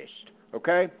preterist,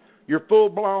 okay? Your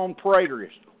full-blown preterist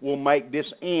will make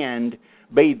this end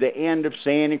be the end of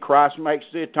sin, and Christ makes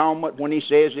the atonement when he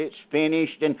says it's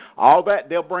finished and all that.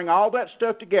 They'll bring all that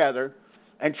stuff together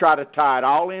and try to tie it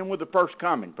all in with the first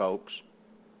coming, folks.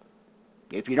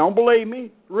 If you don't believe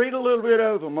me, read a little bit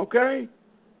of them, okay?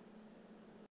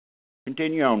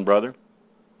 Continue on, brother.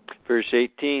 Verse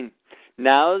 18.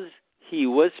 Now as he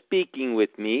was speaking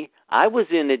with me, I was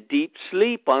in a deep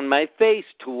sleep on my face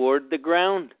toward the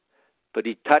ground. But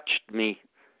he touched me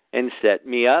and set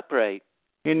me upright.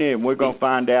 And then we're going to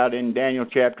find out in Daniel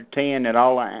chapter 10 that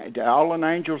all an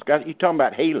angels got, you're talking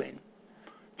about healing.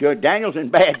 Daniel's in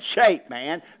bad shape,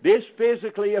 man. This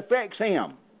physically affects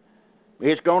him.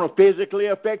 It's going to physically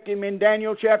affect him in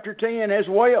Daniel chapter 10 as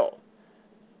well.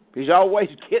 He's always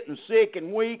getting sick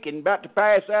and weak and about to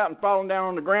pass out and falling down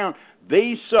on the ground.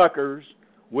 These suckers,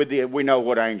 we know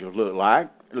what angels look like.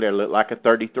 They look like a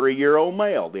 33-year-old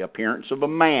male, the appearance of a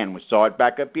man. We saw it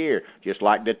back up here, just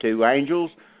like the two angels,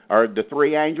 or the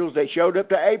three angels that showed up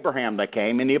to Abraham. They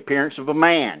came in the appearance of a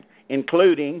man,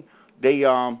 including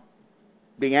the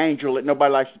angel that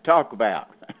nobody likes to talk about.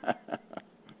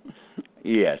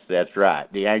 Yes, that's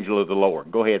right, the angel of the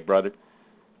Lord. Go ahead, brother.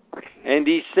 And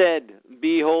he said,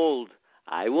 Behold,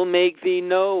 I will make thee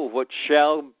know what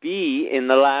shall be in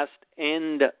the last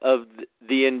end of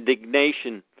the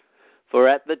indignation. For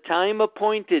at the time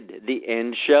appointed, the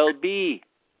end shall be.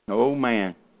 Oh,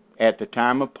 man, at the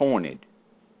time appointed,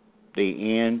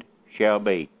 the end shall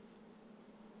be.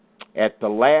 At the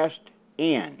last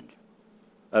end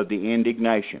of the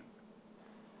indignation.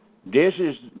 This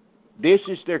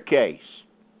is their case.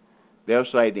 They'll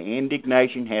say the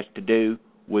indignation has to do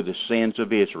with the sins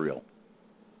of Israel.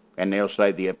 And they'll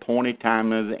say the appointed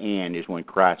time of the end is when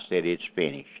Christ said it's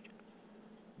finished.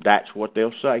 That's what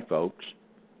they'll say, folks.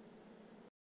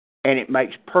 And it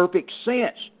makes perfect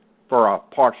sense for a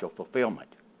partial fulfillment.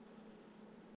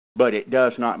 But it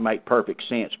does not make perfect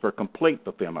sense for complete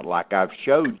fulfillment, like I've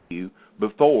showed you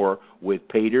before with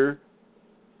Peter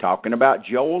talking about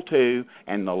Joel 2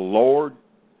 and the Lord,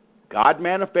 God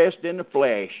manifest in the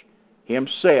flesh,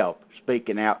 himself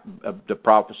speaking out of the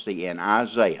prophecy in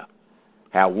Isaiah,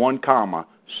 how one comma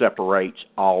separates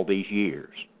all these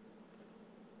years.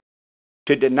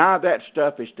 To deny that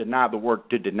stuff is to deny the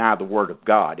word of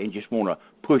God and just want to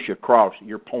push across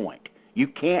your point. You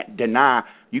can't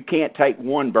take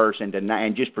one verse and deny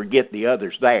and just forget the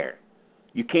others there.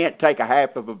 You can't take a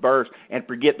half of a verse and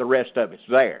forget the rest of it's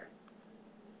there.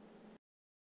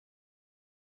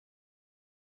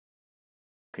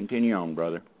 Continue on,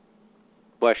 brother.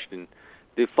 Question.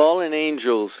 The fallen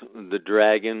angels, the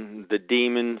dragon, the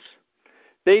demons,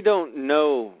 they don't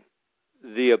know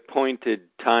the appointed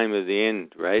time of the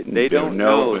end, right? They don't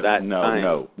know that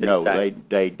time. No.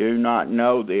 They do not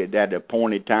know that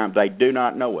appointed time. They do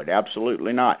not know it.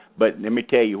 Absolutely not. But let me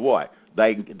tell you what.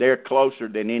 They're closer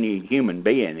than any human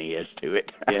being is to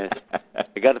it. Yes.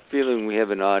 I got a feeling we have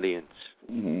an audience.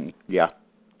 Mm-hmm. Yeah.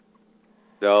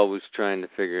 They're always trying to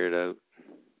figure it out.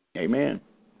 Amen.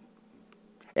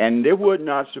 And it would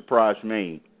not surprise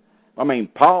me. I mean,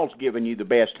 Paul's given you the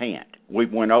best hint.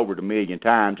 We've went over it 1,000,000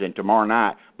 times, and tomorrow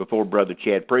night, before Brother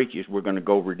Chad preaches, we're going to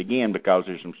go over it again because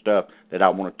there's some stuff that I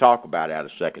want to talk about out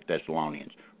of 2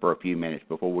 Thessalonians for a few minutes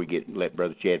before we let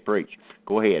Brother Chad preach.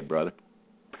 Go ahead, brother.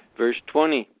 Verse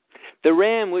 20. The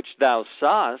ram which thou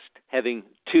sawest, having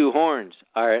 2 horns,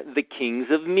 are the kings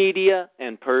of Media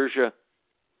and Persia.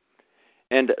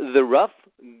 And the rough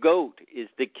goat is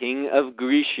the king of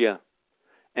Grecia.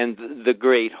 And the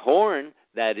great horn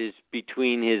that is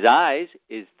between his eyes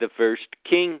is the first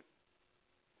king.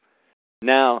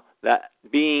 Now, that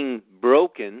being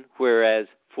broken, whereas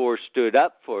 4 stood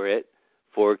up for it,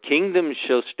 4 kingdoms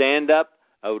shall stand up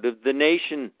out of the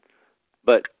nation,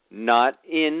 but not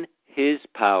in his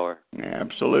power.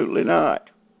 Absolutely not.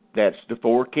 That's the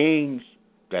 4 kings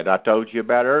that I told you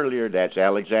about earlier. That's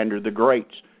Alexander the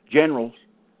Great's generals.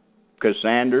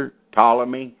 Cassander,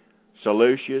 Ptolemy,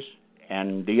 Seleucus,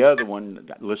 and the other one,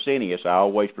 Licinius. I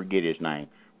always forget his name.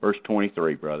 Verse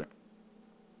 23, brother.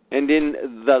 And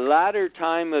in the latter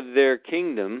time of their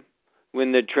kingdom,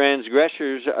 when the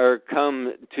transgressors are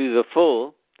come to the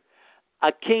full,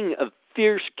 a king of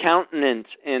fierce countenance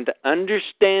and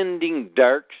understanding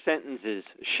dark sentences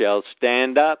shall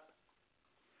stand up,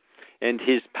 and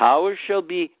his power shall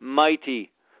be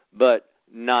mighty, but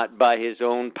not by his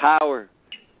own power,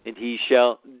 and he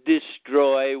shall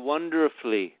destroy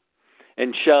wonderfully,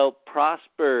 and shall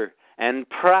prosper and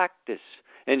practice,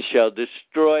 and shall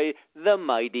destroy the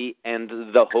mighty and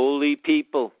the holy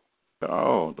people.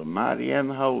 Oh, the mighty and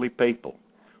the holy people.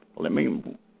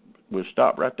 We'll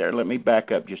stop right there. Let me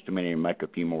back up just a minute and make a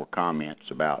few more comments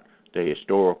about the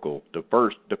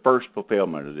first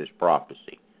fulfillment of this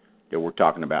prophecy that we're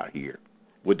talking about here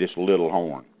with this little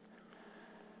horn.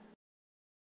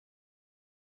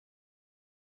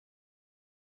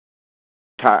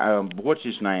 What's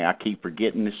his name? I keep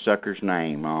forgetting this sucker's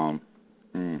name.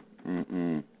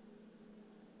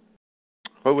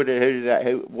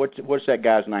 What's that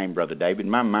guy's name, Brother David?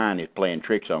 My mind is playing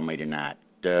tricks on me tonight.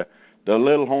 The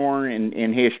little horn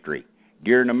in history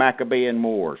during the Maccabean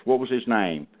Wars. What was his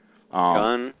name?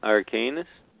 John Hyrcanus?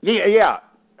 Yeah.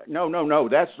 No.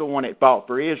 That's the one that fought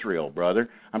for Israel, brother.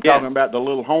 I'm talking about the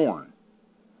little horn.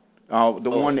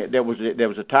 One that there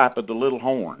was a type of the little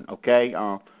horn. Okay.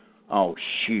 Oh,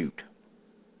 shoot.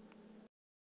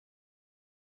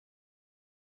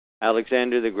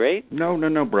 Alexander the Great? No,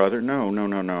 brother. No.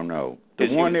 The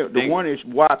one that's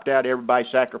wiped out everybody,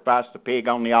 sacrificed the pig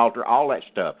on the altar, all that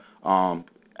stuff. I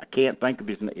can't think of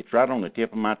his name. It's right on the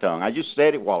tip of my tongue. I just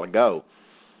said it a while ago.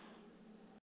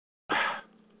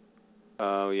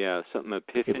 Oh, yeah, something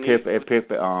Epiphany.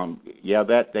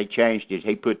 That they changed it.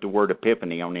 He put the word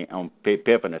Epiphany on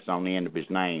Epiphanes on the end of his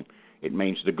name. It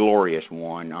means the glorious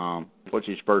one. What's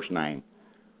his first name?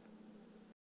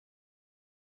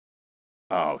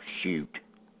 Oh, shoot.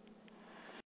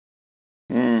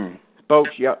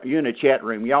 Folks, you in the chat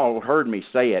room, y'all heard me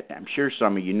say it. I'm sure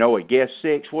some of you know it. Guess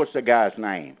 6. What's the guy's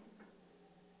name?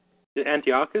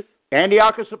 Antiochus?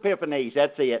 Antiochus Epiphanes.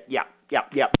 That's it. Yep.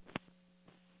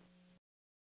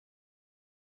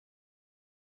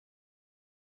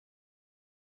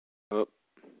 Oh.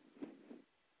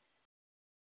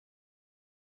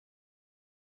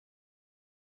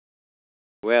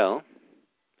 Well,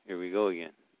 here we go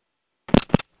again.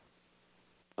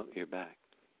 Oh, you're back.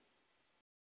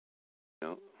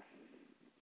 No.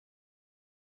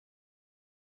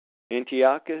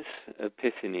 Antiochus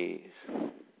Epiphanes.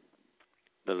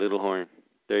 The little horn.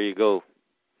 There you go.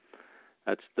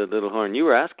 That's the little horn. You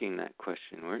were asking that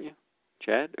question, weren't you,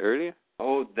 Chad, earlier?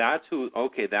 Oh, that's who.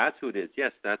 Okay, that's who it is.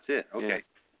 Yes, that's it. Okay, yeah.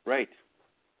 Right.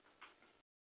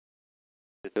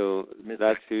 So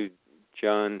that's who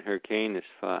John Hyrcanus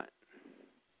fought.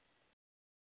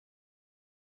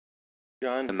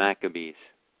 John? The Maccabees.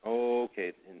 Oh,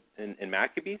 okay. In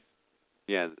Maccabees?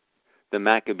 Yeah, the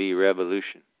Maccabee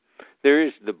Revolution. There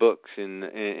is the books, and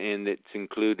it's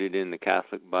included in the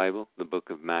Catholic Bible, the Book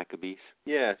of Maccabees.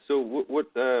 Yeah. So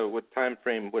what time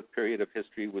frame, what period of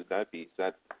history would that be? Is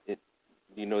that it?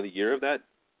 Do you know the year of that,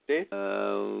 Dave?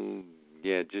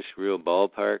 Yeah, just real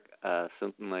ballpark.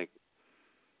 Something like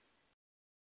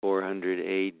 400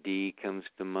 A.D. comes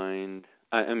to mind.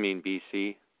 I mean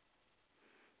BC,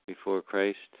 before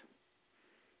Christ,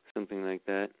 something like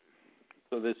that.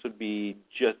 So this would be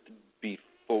just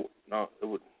before. No, it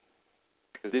would.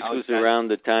 This was around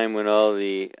the time when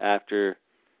after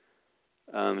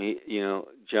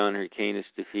John Hyrcanus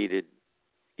defeated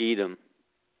Edom,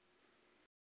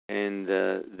 and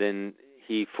then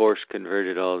he force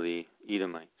converted all the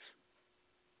Edomites.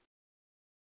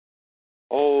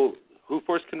 Oh, who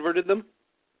force converted them?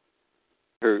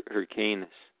 Hyrcanus,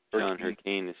 John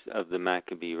Hyrcanus of the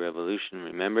Maccabee Revolution.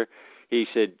 Remember, he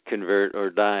said, "Convert or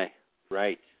die."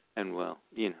 Right. And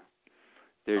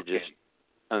they're just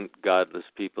ungodless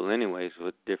people anyways.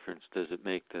 What difference does it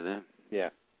make to them? Yeah.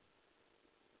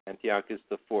 Antiochus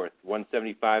the Fourth,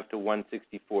 175 to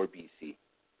 164 BC.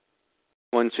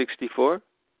 164?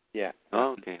 Yeah.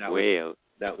 Oh, okay. Way out.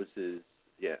 That was his,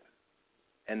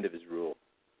 end of his rule.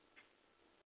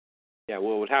 Yeah,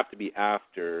 well, it would have to be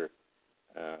after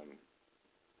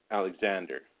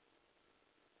Alexander.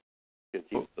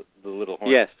 Because the little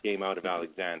horn came out of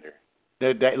Alexander.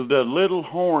 The little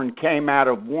horn came out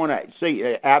of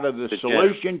out of the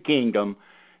Seleucian kingdom.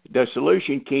 The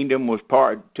Seleucian kingdom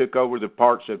took over the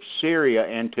parts of Syria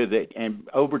and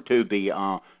over to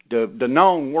the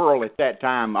known world at that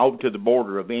time, over to the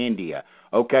border of India.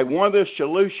 Okay, one of the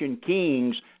Seleucian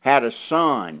kings had a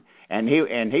son, and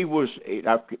he was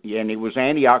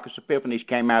Antiochus Epiphanes,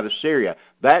 came out of Syria.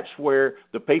 That's where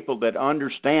the people that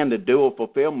understand the dual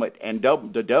fulfillment and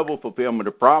the double fulfillment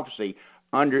of prophecy,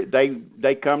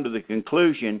 they come to the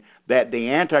conclusion that the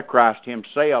Antichrist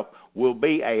himself will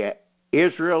be a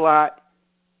Israelite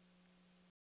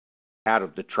out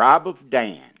of the tribe of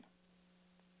Dan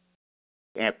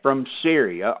and from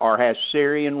Syria, or has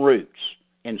Syrian roots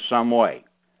in some way.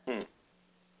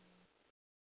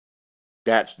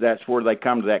 That's where they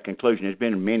come to that conclusion. There's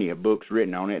been many books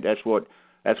written on it. That's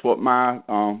what my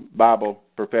Bible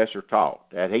professor taught.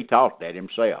 That he taught that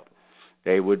himself.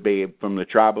 They would be from the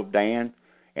tribe of Dan,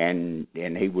 and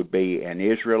he would be an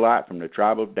Israelite from the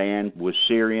tribe of Dan with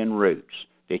Syrian roots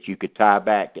that you could tie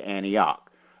back to Antioch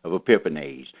of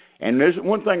Epiphanes. And there's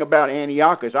one thing about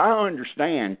Antiochus, I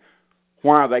understand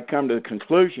why they come to the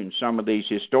conclusion some of these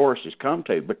historians come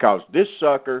to, because this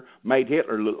sucker made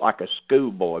Hitler look like a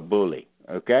schoolboy bully,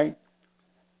 okay?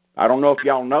 I don't know if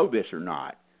y'all know this or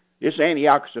not. This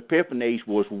Antiochus Epiphanes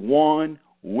was one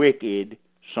wicked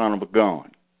son of a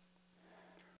gun.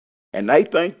 And they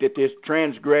think that this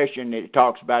transgression that it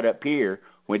talks about up here,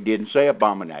 when it didn't say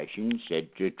abomination, said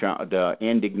the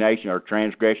indignation or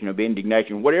transgression of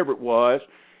indignation, whatever it was,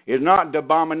 is not the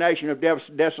abomination of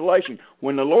desolation.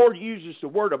 When the Lord uses the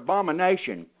word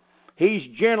abomination, he's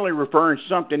generally referring to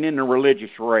something in the religious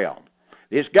realm.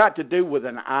 It's got to do with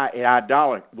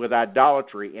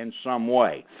idolatry in some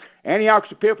way.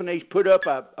 Antiochus Epiphanes put up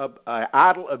an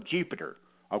idol of Jupiter,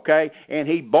 okay? And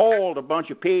he boiled a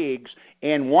bunch of pigs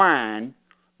in wine,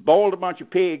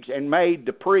 and made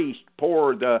the priest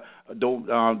pour the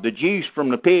juice from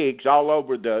the pigs all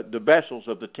over the vessels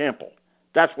of the temple.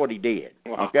 That's what he did.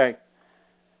 Wow. Okay,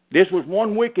 this was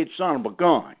one wicked son of a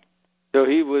gun. So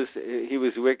he was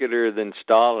wickeder than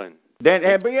Stalin. But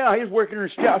yeah, he was wickeder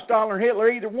than Stalin or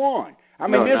Hitler, either one. I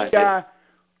mean, this guy,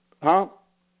 Hitler.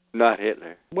 Not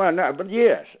Hitler. Well, no, but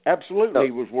yes, absolutely,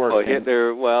 he was worse. Well,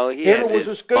 Hitler. Well, Hitler was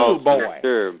a schoolboy.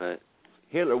 Sure, but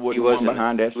Hitler wouldn't have been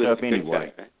behind that stuff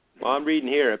anyway. Guy, right? Well, I'm reading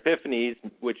here, Epiphanes,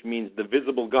 which means the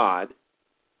visible God.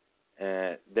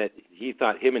 That he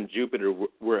thought him and Jupiter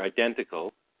were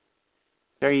identical.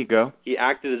 There you go. He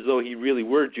acted as though he really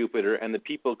were Jupiter, and the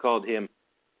people called him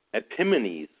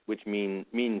Epimanes, which means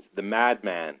the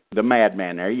madman. The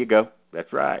madman, there you go.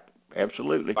 That's right.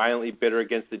 Absolutely. Violently bitter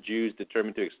against the Jews,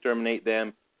 determined to exterminate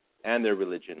them and their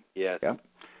religion. Yes. Yeah.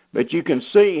 But you can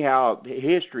see how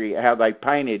they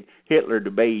painted Hitler to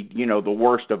be, the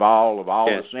worst of all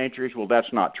the centuries. Well,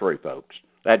 that's not true, folks.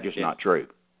 That's just not true.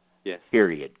 Yes.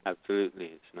 Period. Absolutely,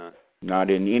 it's not. Not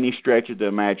in any stretch of the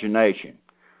imagination.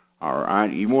 All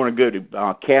right. You want a good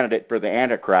candidate for the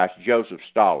Antichrist, Joseph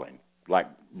Stalin, like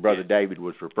Brother David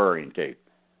was referring to.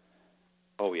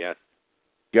 Oh yes.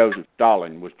 Joseph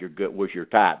Stalin was your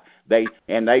type. They've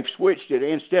switched it.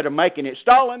 Instead of making it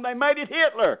Stalin, they made it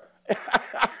Hitler.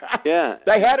 Yeah.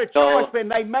 They had a choice, So-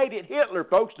 and they made it Hitler,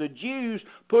 folks. The Jews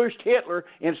pushed Hitler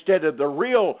instead of the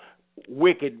real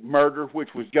wicked murderer,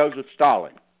 which was Joseph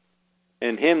Stalin.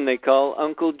 And him they call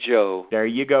Uncle Joe. There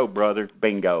you go, brother.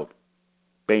 Bingo.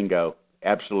 Bingo.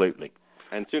 Absolutely.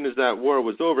 And as soon as that war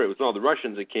was over, it was all the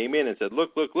Russians that came in and said,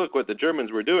 look what the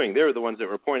Germans were doing. They were the ones that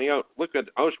were pointing out, look at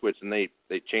Auschwitz, and they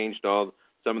changed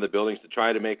some of the buildings to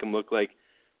try to make them look like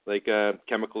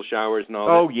chemical showers and all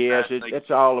that. Oh, yes. It's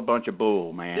all a bunch of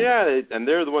bull, man. Yeah, and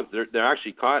they're the ones, they're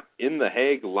actually caught in The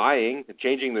Hague lying,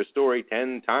 changing their story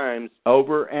 10 times.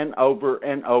 Over and over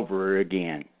and over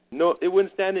again. No, it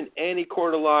wouldn't stand in any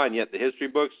court of law, and yet the history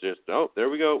books just, there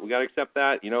we go, we got to accept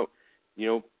that.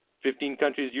 15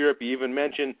 countries, Europe, you even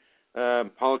mentioned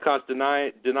Holocaust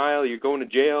denial, you're going to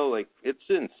jail. Like, it's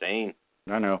insane.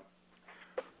 I know.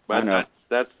 But I know.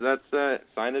 that's a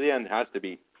sign of the end, has to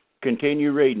be.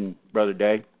 Continue reading, Brother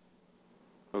Dave.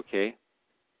 Okay.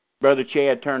 Brother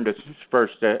Chad, turn to 2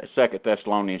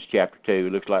 Thessalonians chapter 2.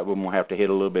 Looks like we're going to have to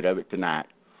hit a little bit of it tonight.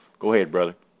 Go ahead,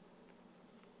 brother.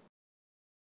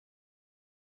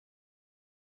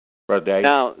 Brother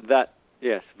Dave.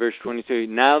 Yes, verse 22.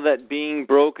 Now that being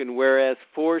broken, whereas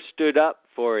 4 stood up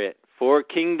for it, 4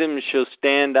 kingdoms shall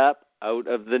stand up out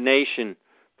of the nation,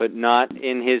 but not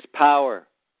in his power.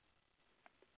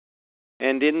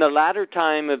 And in the latter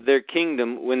time of their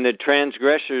kingdom, when the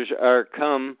transgressors are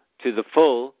come to the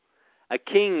full, a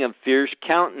king of fierce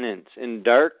countenance and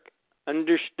dark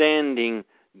understanding,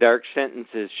 dark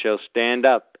sentences shall stand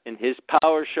up, and his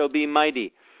power shall be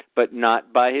mighty, but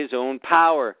not by his own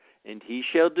power. And he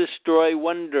shall destroy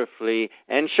wonderfully,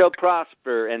 and shall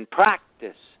prosper and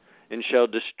practice, and shall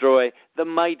destroy the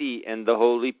mighty and the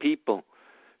holy people.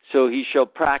 So he shall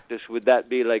practice. Would that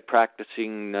be like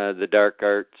practicing the dark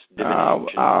arts,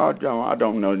 divination? I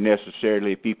don't know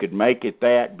necessarily if you could make it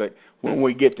that, but when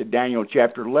we get to Daniel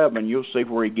chapter 11, you'll see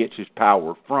where he gets his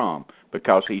power from,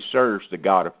 because he serves the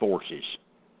God of forces.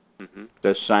 Mm-hmm.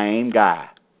 The same guy.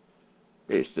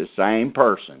 It's the same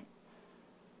person.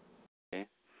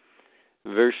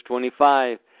 Verse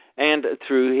 25, and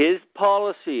through his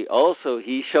policy also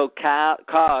he shall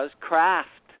cause craft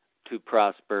to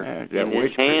prosper in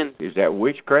his hand. Is that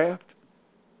witchcraft?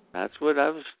 That's what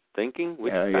I was thinking.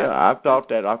 Witchcraft. Yeah, I've thought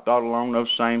that. I thought along those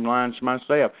same lines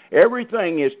myself.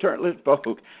 Everything is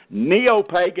folks.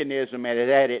 Neo-paganism is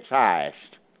at its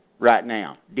highest right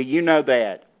now. Do you know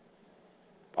that?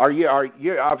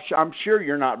 I'm sure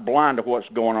you're not blind to what's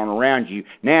going on around you.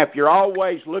 Now, if you're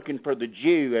always looking for the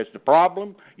Jew as the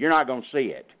problem, you're not going to see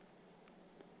it.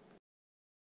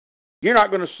 You're not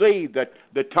going to see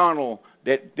the tunnel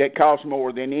that costs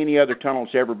more than any other tunnel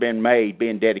that's ever been made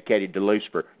being dedicated to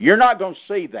Lucifer. You're not going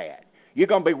to see that. You're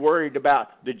going to be worried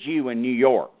about the Jew in New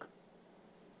York.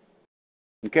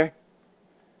 Okay?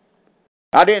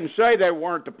 I didn't say they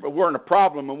weren't a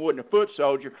problem and wasn't a foot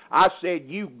soldier. I said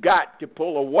you got to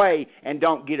pull away and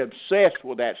don't get obsessed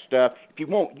with that stuff.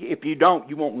 If you don't,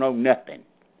 you won't know nothing.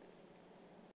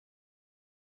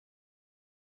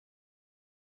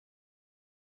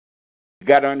 You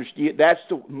got to understand, that's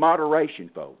the moderation,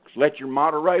 folks. Let your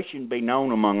moderation be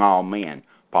known among all men,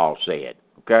 Paul said.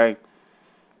 Okay?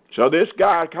 So this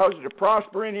guy caused it to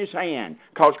prosper in his hand,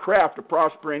 caused craft to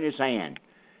prosper in his hand.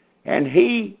 And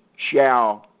he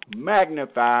shall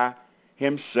magnify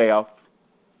himself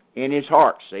in his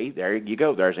heart. See, there you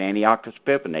go. There's Antiochus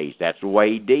Epiphanes. That's the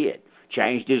way he did.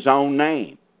 Changed his own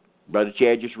name. Brother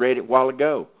Chad just read it a while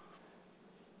ago.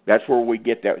 That's where we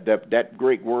get that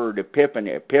Greek word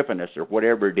epiphanes or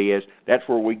whatever it is. That's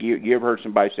where you ever heard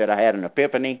somebody said, I had an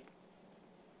epiphany?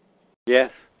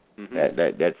 Yes.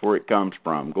 Mm-hmm. That's where it comes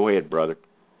from. Go ahead, brother.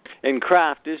 And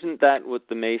craft, isn't that what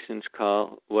the Masons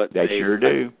call what they sure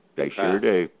do. They sure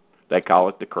do. They call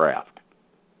it the craft.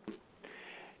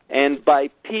 And by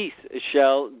peace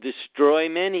shall destroy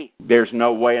many. There's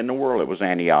no way in the world it was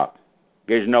Antioch.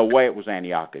 There's no way it was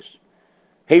Antiochus.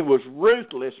 He was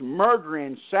ruthless,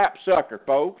 murdering sapsucker,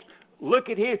 folks. Look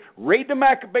at him. Read the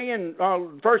Maccabean,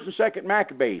 1st and 2nd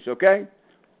Maccabees, okay?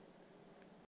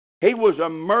 He was a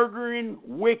murdering,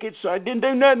 wicked son. Didn't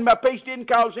do nothing by peace. Didn't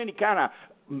cause any kind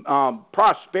of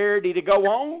prosperity to go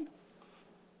on.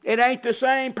 It ain't the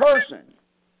same person.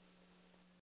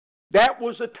 That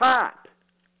was a type.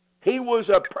 He was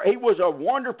a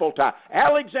wonderful type.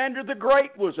 Alexander the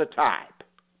Great was a type.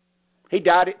 He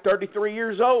died at 33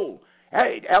 years old.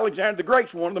 Alexander the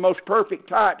Great's one of the most perfect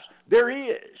types there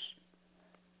is.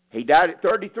 He died at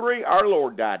 33. Our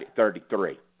Lord died at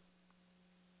 33.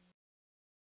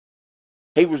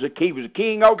 He was a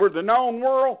king over the known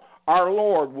world. Our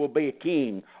Lord will be a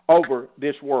king over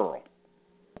this world.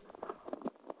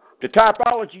 The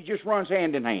typology just runs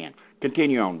hand in hand.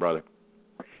 Continue on, brother.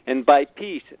 And by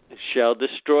peace shall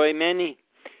destroy many.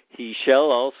 He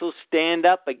shall also stand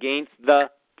up against the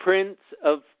prince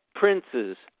of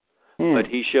princes, but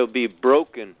he shall be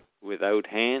broken without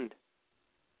hand.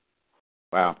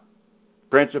 Wow.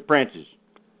 Prince of princes.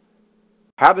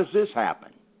 How does this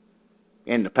happen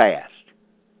in the past?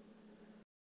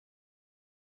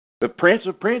 The prince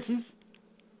of princes?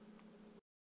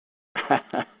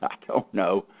 I don't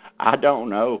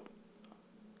know.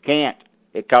 Can't,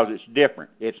 because it's different.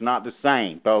 It's not the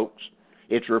same, folks.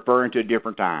 It's referring to a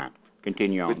different time.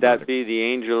 Continue on. Would that be the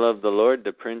angel of the Lord,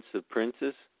 the prince of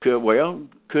princes?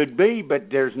 Could be, but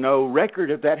there's no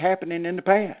record of that happening in the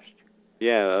past.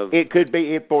 Yeah. It could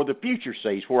be for the future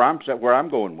sees where I'm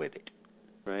going with it.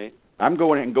 Right. I'm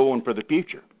going for the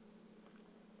future.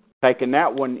 Taking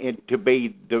that one to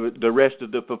be the rest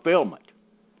of the fulfillment.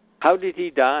 How did he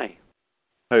die?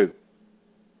 Who?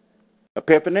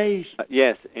 Epiphanes?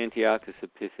 Yes, Antiochus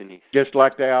Epiphanes. Just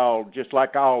like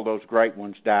all those great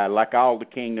ones died, like all the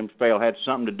kingdoms fell, had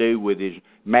something to do with his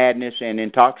madness and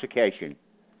intoxication.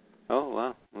 Oh,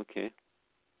 wow. Okay.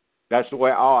 That's the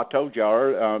way. I told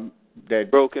y'all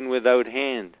that. Broken without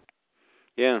hand.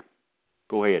 Yeah.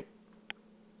 Go ahead.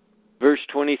 Verse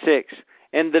 26.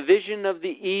 And the vision of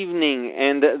the evening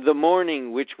and the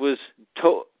morning which was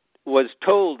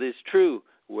told is true.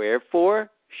 Wherefore,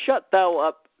 shut thou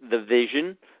up the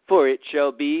vision, for it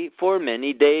shall be for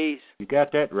many days. You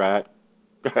got that right.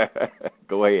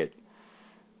 Go ahead.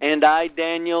 And I,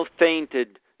 Daniel,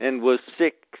 fainted and was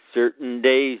sick certain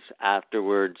days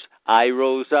afterwards. I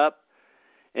rose up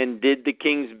and did the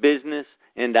king's business,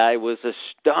 and I was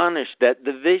astonished at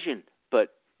the vision, but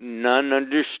none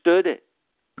understood it.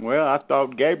 Well, I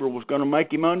thought Gabriel was going to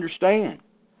make him understand.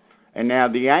 And now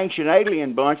the ancient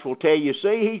alien bunch will tell you,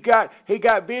 see, he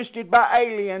got visited by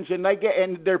aliens, and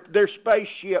their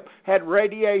spaceship had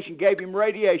radiation, gave him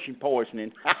radiation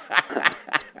poisoning.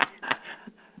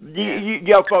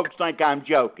 You folks think I'm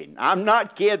joking. I'm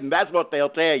not kidding. That's what they'll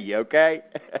tell you, okay?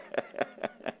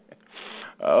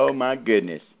 Oh, my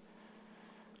goodness.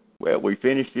 Well, we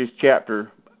finished this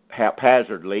chapter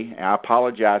haphazardly. I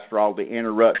apologize for all the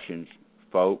interruptions,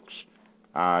 folks.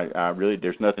 I really,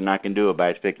 there's nothing I can do about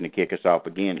it. It's fixing to kick us off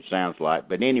again, it sounds like.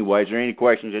 But anyway, is there any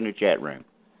questions in the chat room?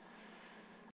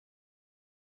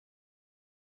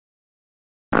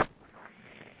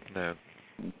 No.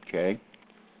 Okay.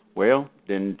 Well,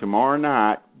 then tomorrow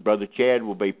night, Brother Chad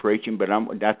will be preaching, but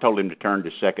I told him to turn to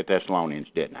 2 Thessalonians,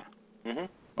 didn't I?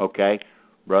 Mm-hmm. Okay.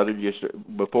 Brother, just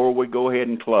before we go ahead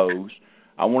and close,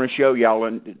 I want to show y'all,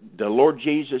 the Lord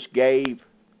Jesus gave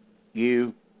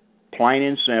you, plain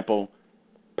and simple,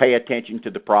 pay attention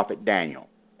to the prophet Daniel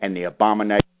and the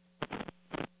abomination.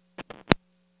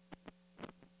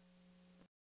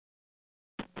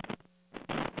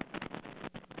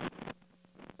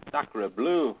 Sacre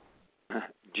bleu.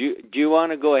 Do you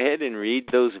want to go ahead and read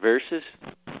those verses?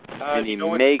 You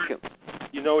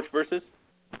know which verses?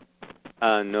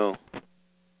 No.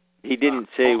 He didn't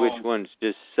say which ones,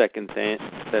 just 2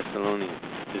 Thessalonians.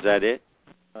 Is that it?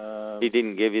 He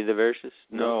didn't give you the verses?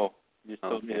 No. He just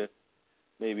told me that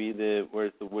maybe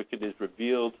where the wicked is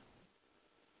revealed.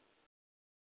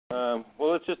 Well,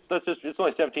 let's just it's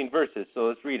only 17 verses, so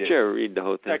let's read it. Sure, read the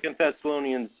whole thing. 2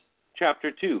 Thessalonians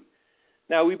chapter 2.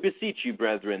 Now we beseech you,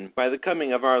 brethren, by the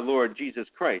coming of our Lord Jesus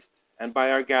Christ, and by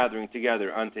our gathering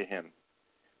together unto him,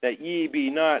 that ye be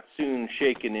not soon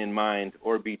shaken in mind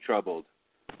or be troubled,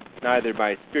 neither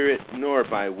by spirit, nor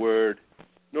by word,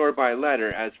 nor by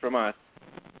letter as from us,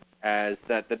 as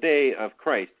that the day of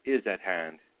Christ is at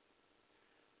hand.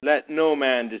 Let no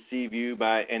man deceive you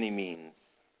by any means,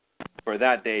 for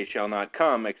that day shall not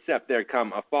come, except there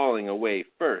come a falling away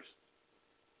first,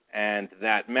 and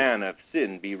that man of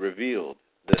sin be revealed,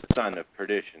 the son of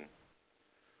perdition,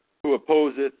 who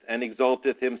opposeth and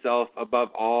exalteth himself above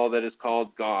all that is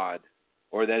called God,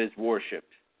 or that is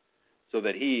worshipped, so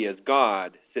that he as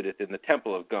God sitteth in the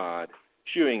temple of God,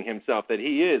 shewing himself that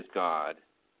he is God.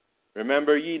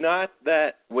 Remember ye not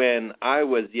that when I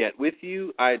was yet with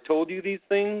you, I told you these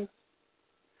things?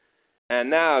 And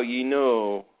now ye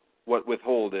know what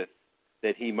withholdeth,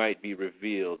 that he might be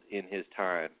revealed in his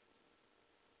time.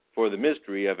 For the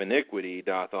mystery of iniquity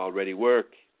doth already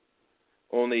work.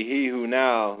 Only he who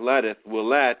now letteth will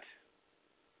let,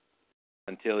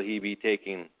 until he be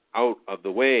taken out of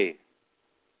the way.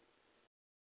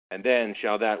 And then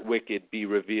shall that wicked be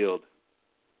revealed,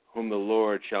 whom the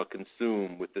Lord shall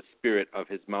consume with the spirit of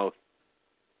his mouth,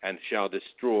 and shall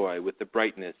destroy with the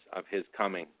brightness of his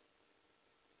coming.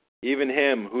 Even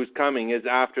him whose coming is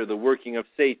after the working of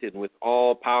Satan with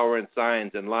all power and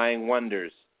signs and lying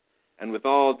wonders, and with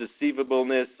all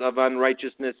deceivableness of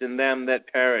unrighteousness in them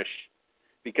that perish,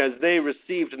 because they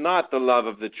received not the love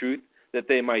of the truth, that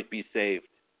they might be saved.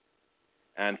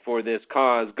 And for this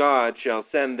cause God shall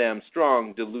send them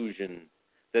strong delusion,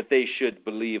 that they should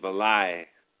believe a lie,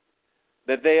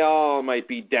 that they all might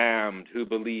be damned who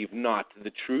believe not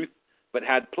the truth, but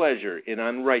had pleasure in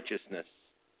unrighteousness.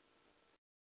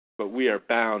 But we are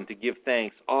bound to give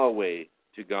thanks always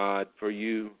to God for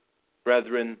you,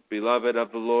 brethren, beloved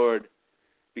of the Lord,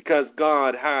 because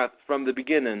God hath from the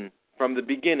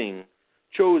beginning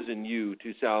chosen you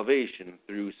to salvation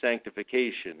through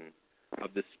sanctification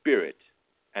of the Spirit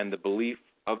and the belief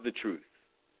of the truth,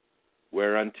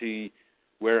 whereunto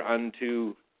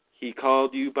he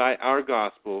called you by our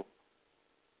gospel,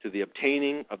 to the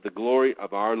obtaining of the glory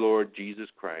of our Lord Jesus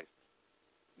Christ.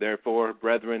 Therefore,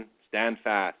 brethren, stand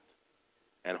fast,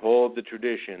 and hold the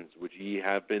traditions which ye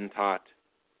have been taught,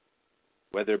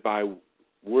 whether by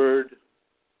word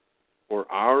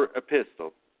or our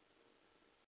epistle.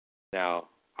 Now,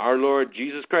 our Lord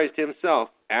Jesus Christ himself,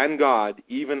 and God,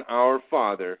 even our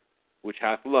Father, which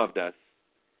hath loved us,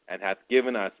 and hath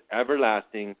given us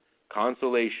everlasting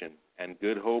consolation and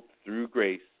good hope through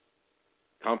grace,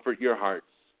 comfort your hearts,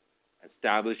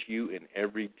 establish you in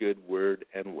every good word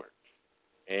and work.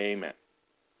 Amen.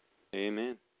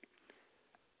 Amen.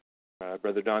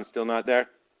 Brother Don still not there?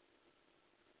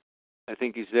 I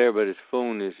think he's there, but his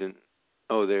phone isn't.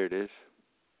 Oh, there it is.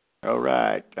 All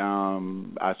right.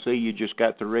 I see you just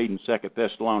got to reading 2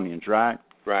 Thessalonians, right?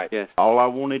 Right. Yes. All I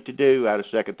wanted to do out of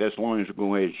 2 Thessalonians, we're going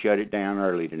to go ahead and shut it down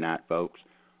early tonight, folks,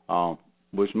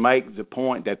 was make the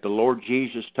point that the Lord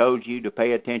Jesus told you to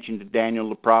pay attention to Daniel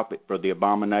the prophet for the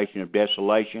abomination of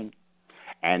desolation.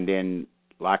 And then,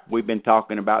 like we've been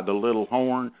talking about the little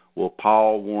horn, well,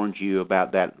 Paul warns you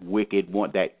about that wicked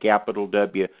one, that capital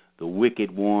W, the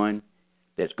wicked one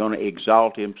that's going to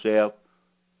exalt himself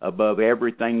above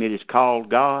everything that is called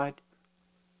God.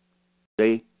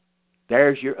 See,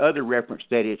 there's your other reference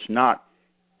that it's not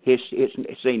his.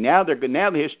 See, now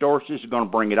the historians are going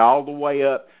to bring it all the way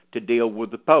up to deal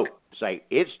with the Pope. Say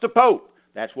it's the Pope.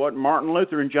 That's what Martin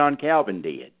Luther and John Calvin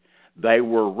did. They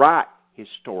were right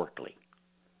historically.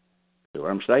 See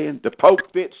what I'm saying? The Pope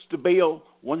fits the bill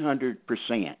 100%,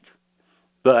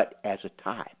 but as a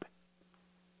type.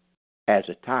 As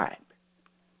a type.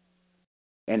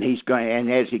 And he's going,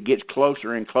 and as it gets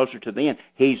closer and closer to the end,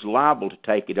 he's liable to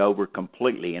take it over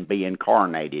completely and be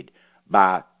incarnated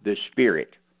by the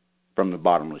Spirit from the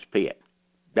bottomless pit.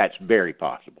 That's very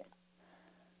possible.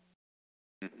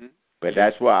 Mm-hmm. But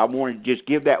that's why I wanted to just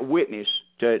give that witness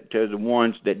to the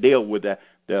ones that deal with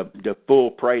the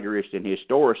full preterist and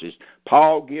historicists.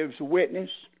 Paul gives witness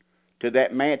to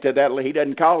that man, he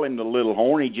doesn't call him the little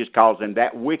horn, he just calls him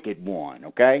that wicked one,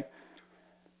 okay?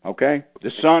 Okay?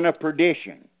 The son of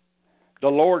perdition. The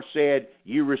Lord said,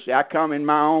 I come in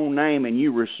my own name and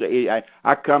you receive,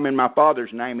 I come in my Father's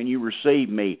name and you receive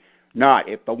me. Not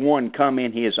if the one come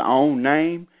in his own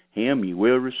name, him you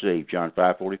will receive. John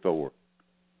 5:44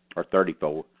 or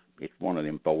 34. It's one of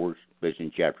them fours, but it's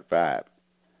in chapter 5.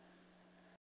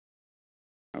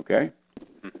 Okay?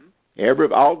 Mm-hmm.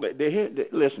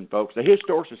 Listen, folks, the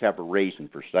historians have a reason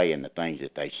for saying the things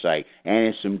that they say, and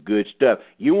it's some good stuff.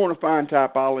 You want to find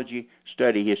typology?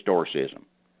 Study historicism,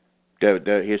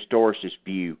 the historicist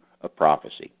view of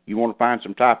prophecy. You want to find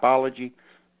some typology?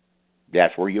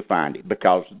 That's where you'll find it,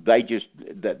 because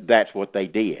that's what they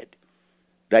did.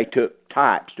 They took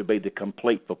types to be the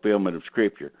complete fulfillment of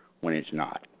Scripture when it's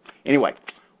not. Anyway,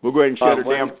 we'll go ahead and shut her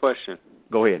down. One question.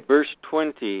 Go ahead. Verse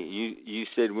 20, you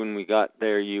said when we got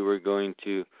there you were going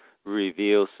to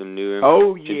reveal some new information.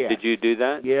 Oh, yeah. Did you do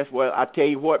that? Yes, well, I tell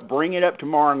you what, bring it up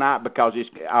tomorrow night, because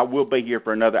I will be here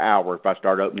for another hour if I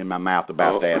start opening my mouth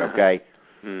about that, okay?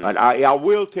 But I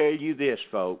will tell you this,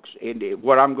 folks,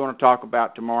 what I'm going to talk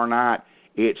about tomorrow night,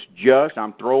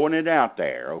 I'm throwing it out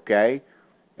there, okay?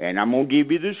 And I'm going to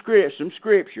give you some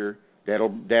scripture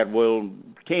that will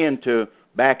tend to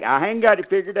back. I ain't got it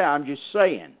figured out, I'm just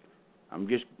saying.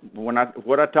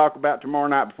 What I talk about tomorrow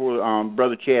night before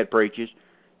Brother Chad preaches,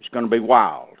 it's going to be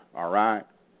wild, all right?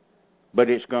 But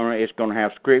it's going to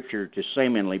have scripture to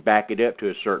seemingly back it up to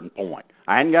a certain point.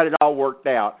 I ain't got it all worked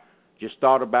out, just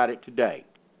thought about it today,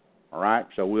 all right?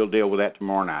 So we'll deal with that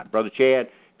tomorrow night. Brother Chad,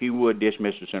 if you would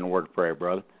dismiss us in a word of prayer,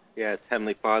 brother. Yes,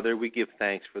 Heavenly Father, we give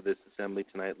thanks for this assembly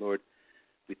tonight, Lord.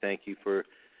 We thank you for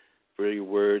your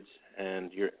words and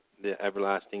the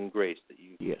everlasting grace that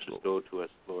you bestow to us,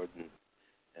 Lord,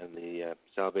 and the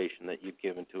salvation that you've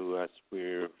given to us.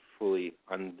 We're fully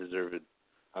undeserved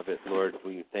of it, Lord.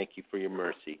 We thank you for your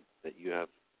mercy, that you have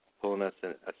pulling us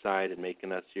aside and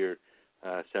making us your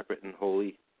separate and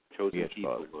holy chosen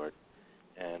people, Lord.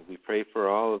 And we pray for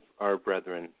all of our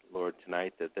brethren, Lord,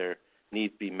 tonight, that their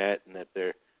needs be met and that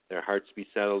their hearts be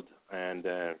settled and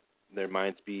their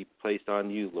minds be placed on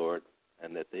you, Lord,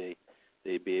 and that they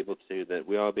be able to, that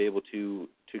we all be able to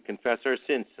confess our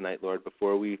sins tonight, Lord,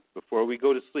 before we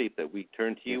go to sleep, that we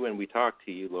turn to you and we talk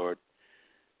to you, Lord,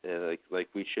 like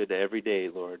we should every day,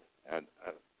 Lord,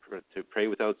 to pray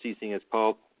without ceasing, as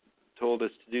Paul told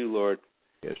us to do, Lord.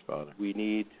 Yes, Father. We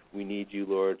need you,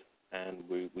 Lord, and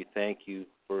we thank you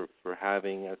for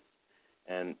having us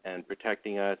and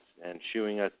protecting us and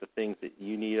showing us the things that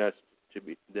you need us to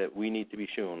be, that we need to be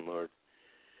shown, Lord.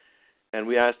 And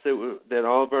we ask that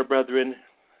all of our brethren,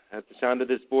 at the sound of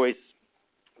this voice,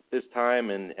 this time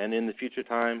and in the future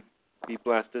time, be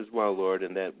blessed as well, Lord,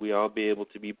 and that we all be able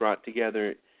to be brought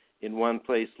together in one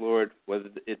place, Lord, whether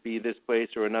it be this place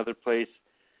or another place,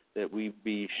 that we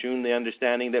be shown the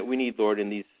understanding that we need, Lord, in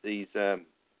these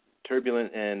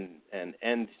turbulent and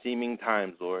end-seeming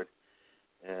times, Lord,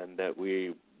 and that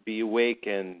we be awake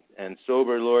and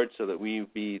sober, Lord, so that we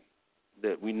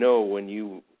know when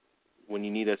you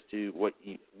need us to what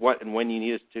and when you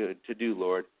need us to do,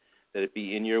 Lord, that it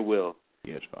be in your will.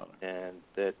 Yes, Father. And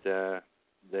that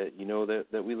you know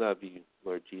that we love you,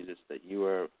 Lord Jesus, that you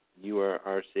are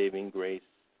our saving grace,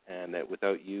 and that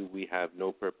without you we have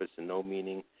no purpose and no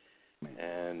meaning. Amen.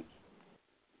 And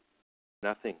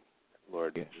nothing,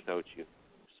 Lord, yes. without you.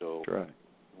 So that's right.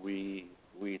 we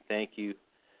thank you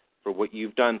for what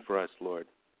you've done for us, Lord.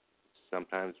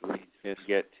 Sometimes we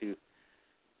forget to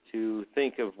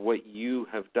think of what you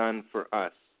have done for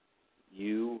us.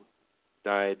 You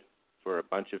died for a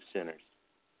bunch of sinners,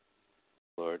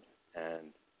 Lord, and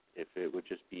if it would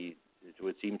just be, it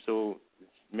would seem so, it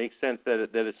makes sense that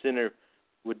a sinner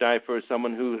would die for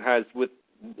someone who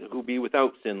be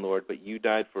without sin, Lord, but you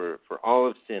died for all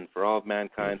of sin, for all of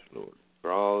mankind, yes, Lord,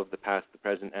 for all of the past, the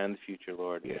present, and the future,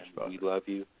 Lord. Yes, and Father. we love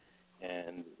you,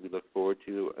 and we look forward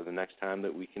to the next time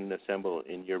that we can assemble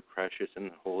in your precious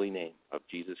and holy name of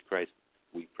Jesus Christ.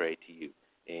 We pray to you.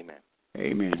 Amen.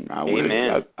 Amen.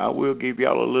 Amen. I will give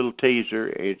y'all a little teaser.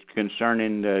 It's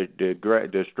concerning the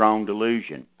strong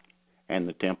delusion and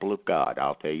the temple of God.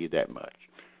 I'll tell you that much.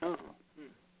 Oh,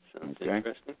 sounds Okay.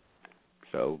 interesting.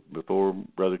 So before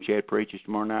Brother Chad preaches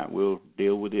tomorrow night, we'll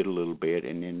deal with it a little bit,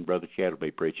 and then Brother Chad will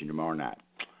be preaching tomorrow night.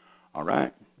 All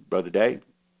right, Brother Dave?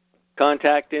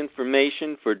 Contact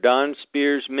information for Don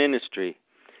Spears Ministry.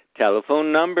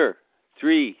 Telephone number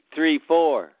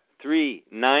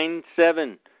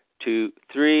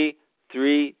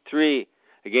 334-397-2333.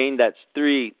 Again, that's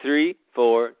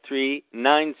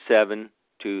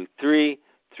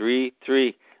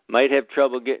 334-397-2333. Might have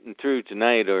trouble getting through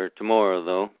tonight or tomorrow,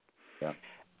 though. Yeah.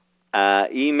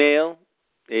 Email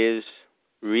is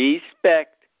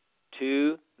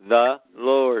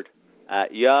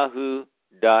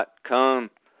respecttothelord@yahoo.com.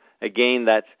 Again,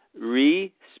 that's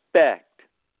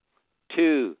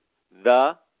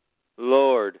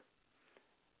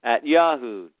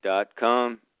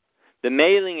respecttothelord@yahoo.com. The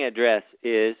mailing address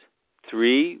is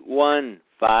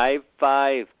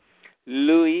 3155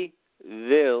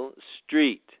 Louisville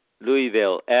Street,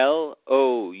 Louisville,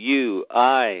 Louiseville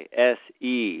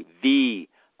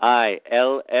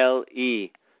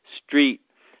Street,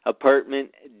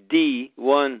 apartment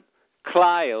D1,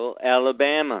 Clio,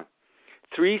 Alabama,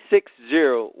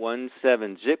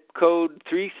 36017, zip code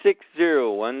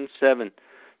 36017.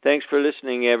 Thanks for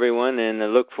listening, everyone, and I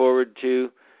look forward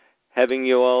to having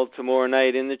you all tomorrow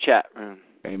night in the chat room.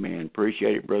 Amen.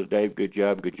 Appreciate it, Brother Dave. Good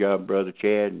job, Brother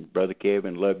Chad and Brother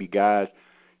Kevin. Love you guys.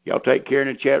 Y'all take care in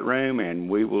the chat room, and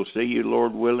we will see you,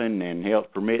 Lord willing, and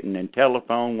health permitting, and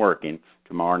telephone working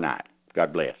tomorrow night.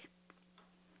 God bless.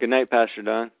 Good night, Pastor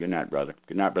Don. Good night, brother.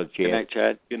 Good night, Brother Chad. Good night,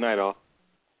 Chad. Good night, all.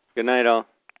 Good night, all.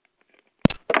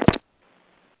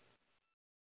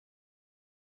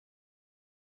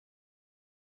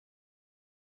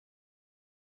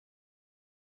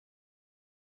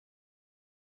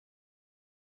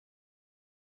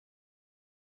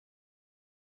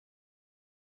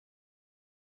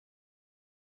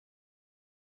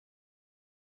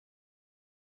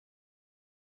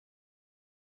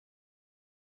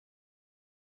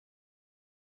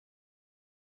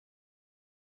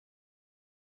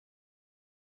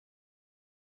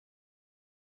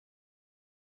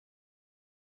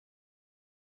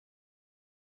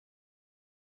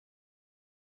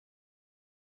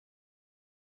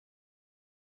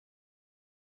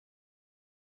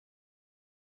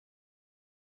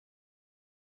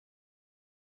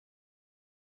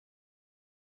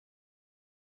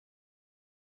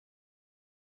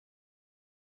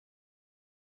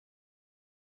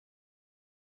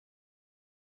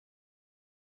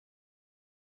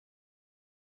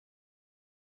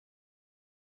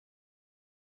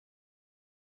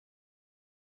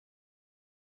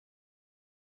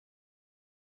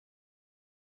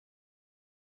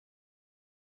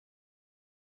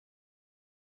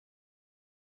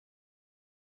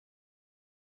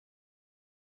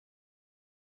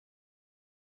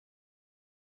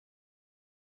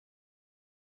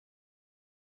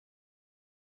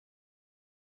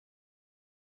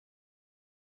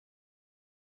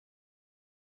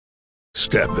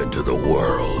 Step into the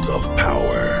world of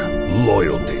power,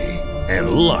 loyalty, and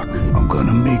luck. I'm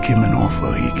gonna make him an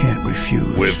offer he can't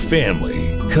refuse. With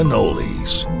family,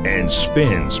 cannolis, and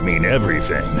spins mean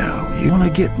everything. Now, you wanna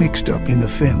get mixed up in the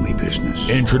family business.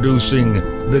 Introducing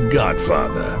The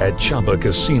Godfather at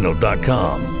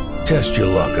ChumbaCasino.com. Test your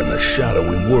luck in the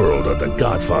shadowy world of The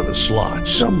Godfather slot.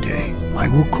 Someday, I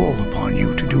will call upon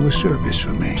you to do a service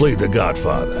for me. Play The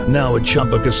Godfather, now at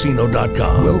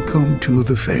ChumbaCasino.com. Welcome to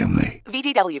the family.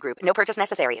 VGW Group. No purchase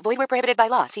necessary. Void where prohibited by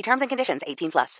law. See terms and conditions. 18+.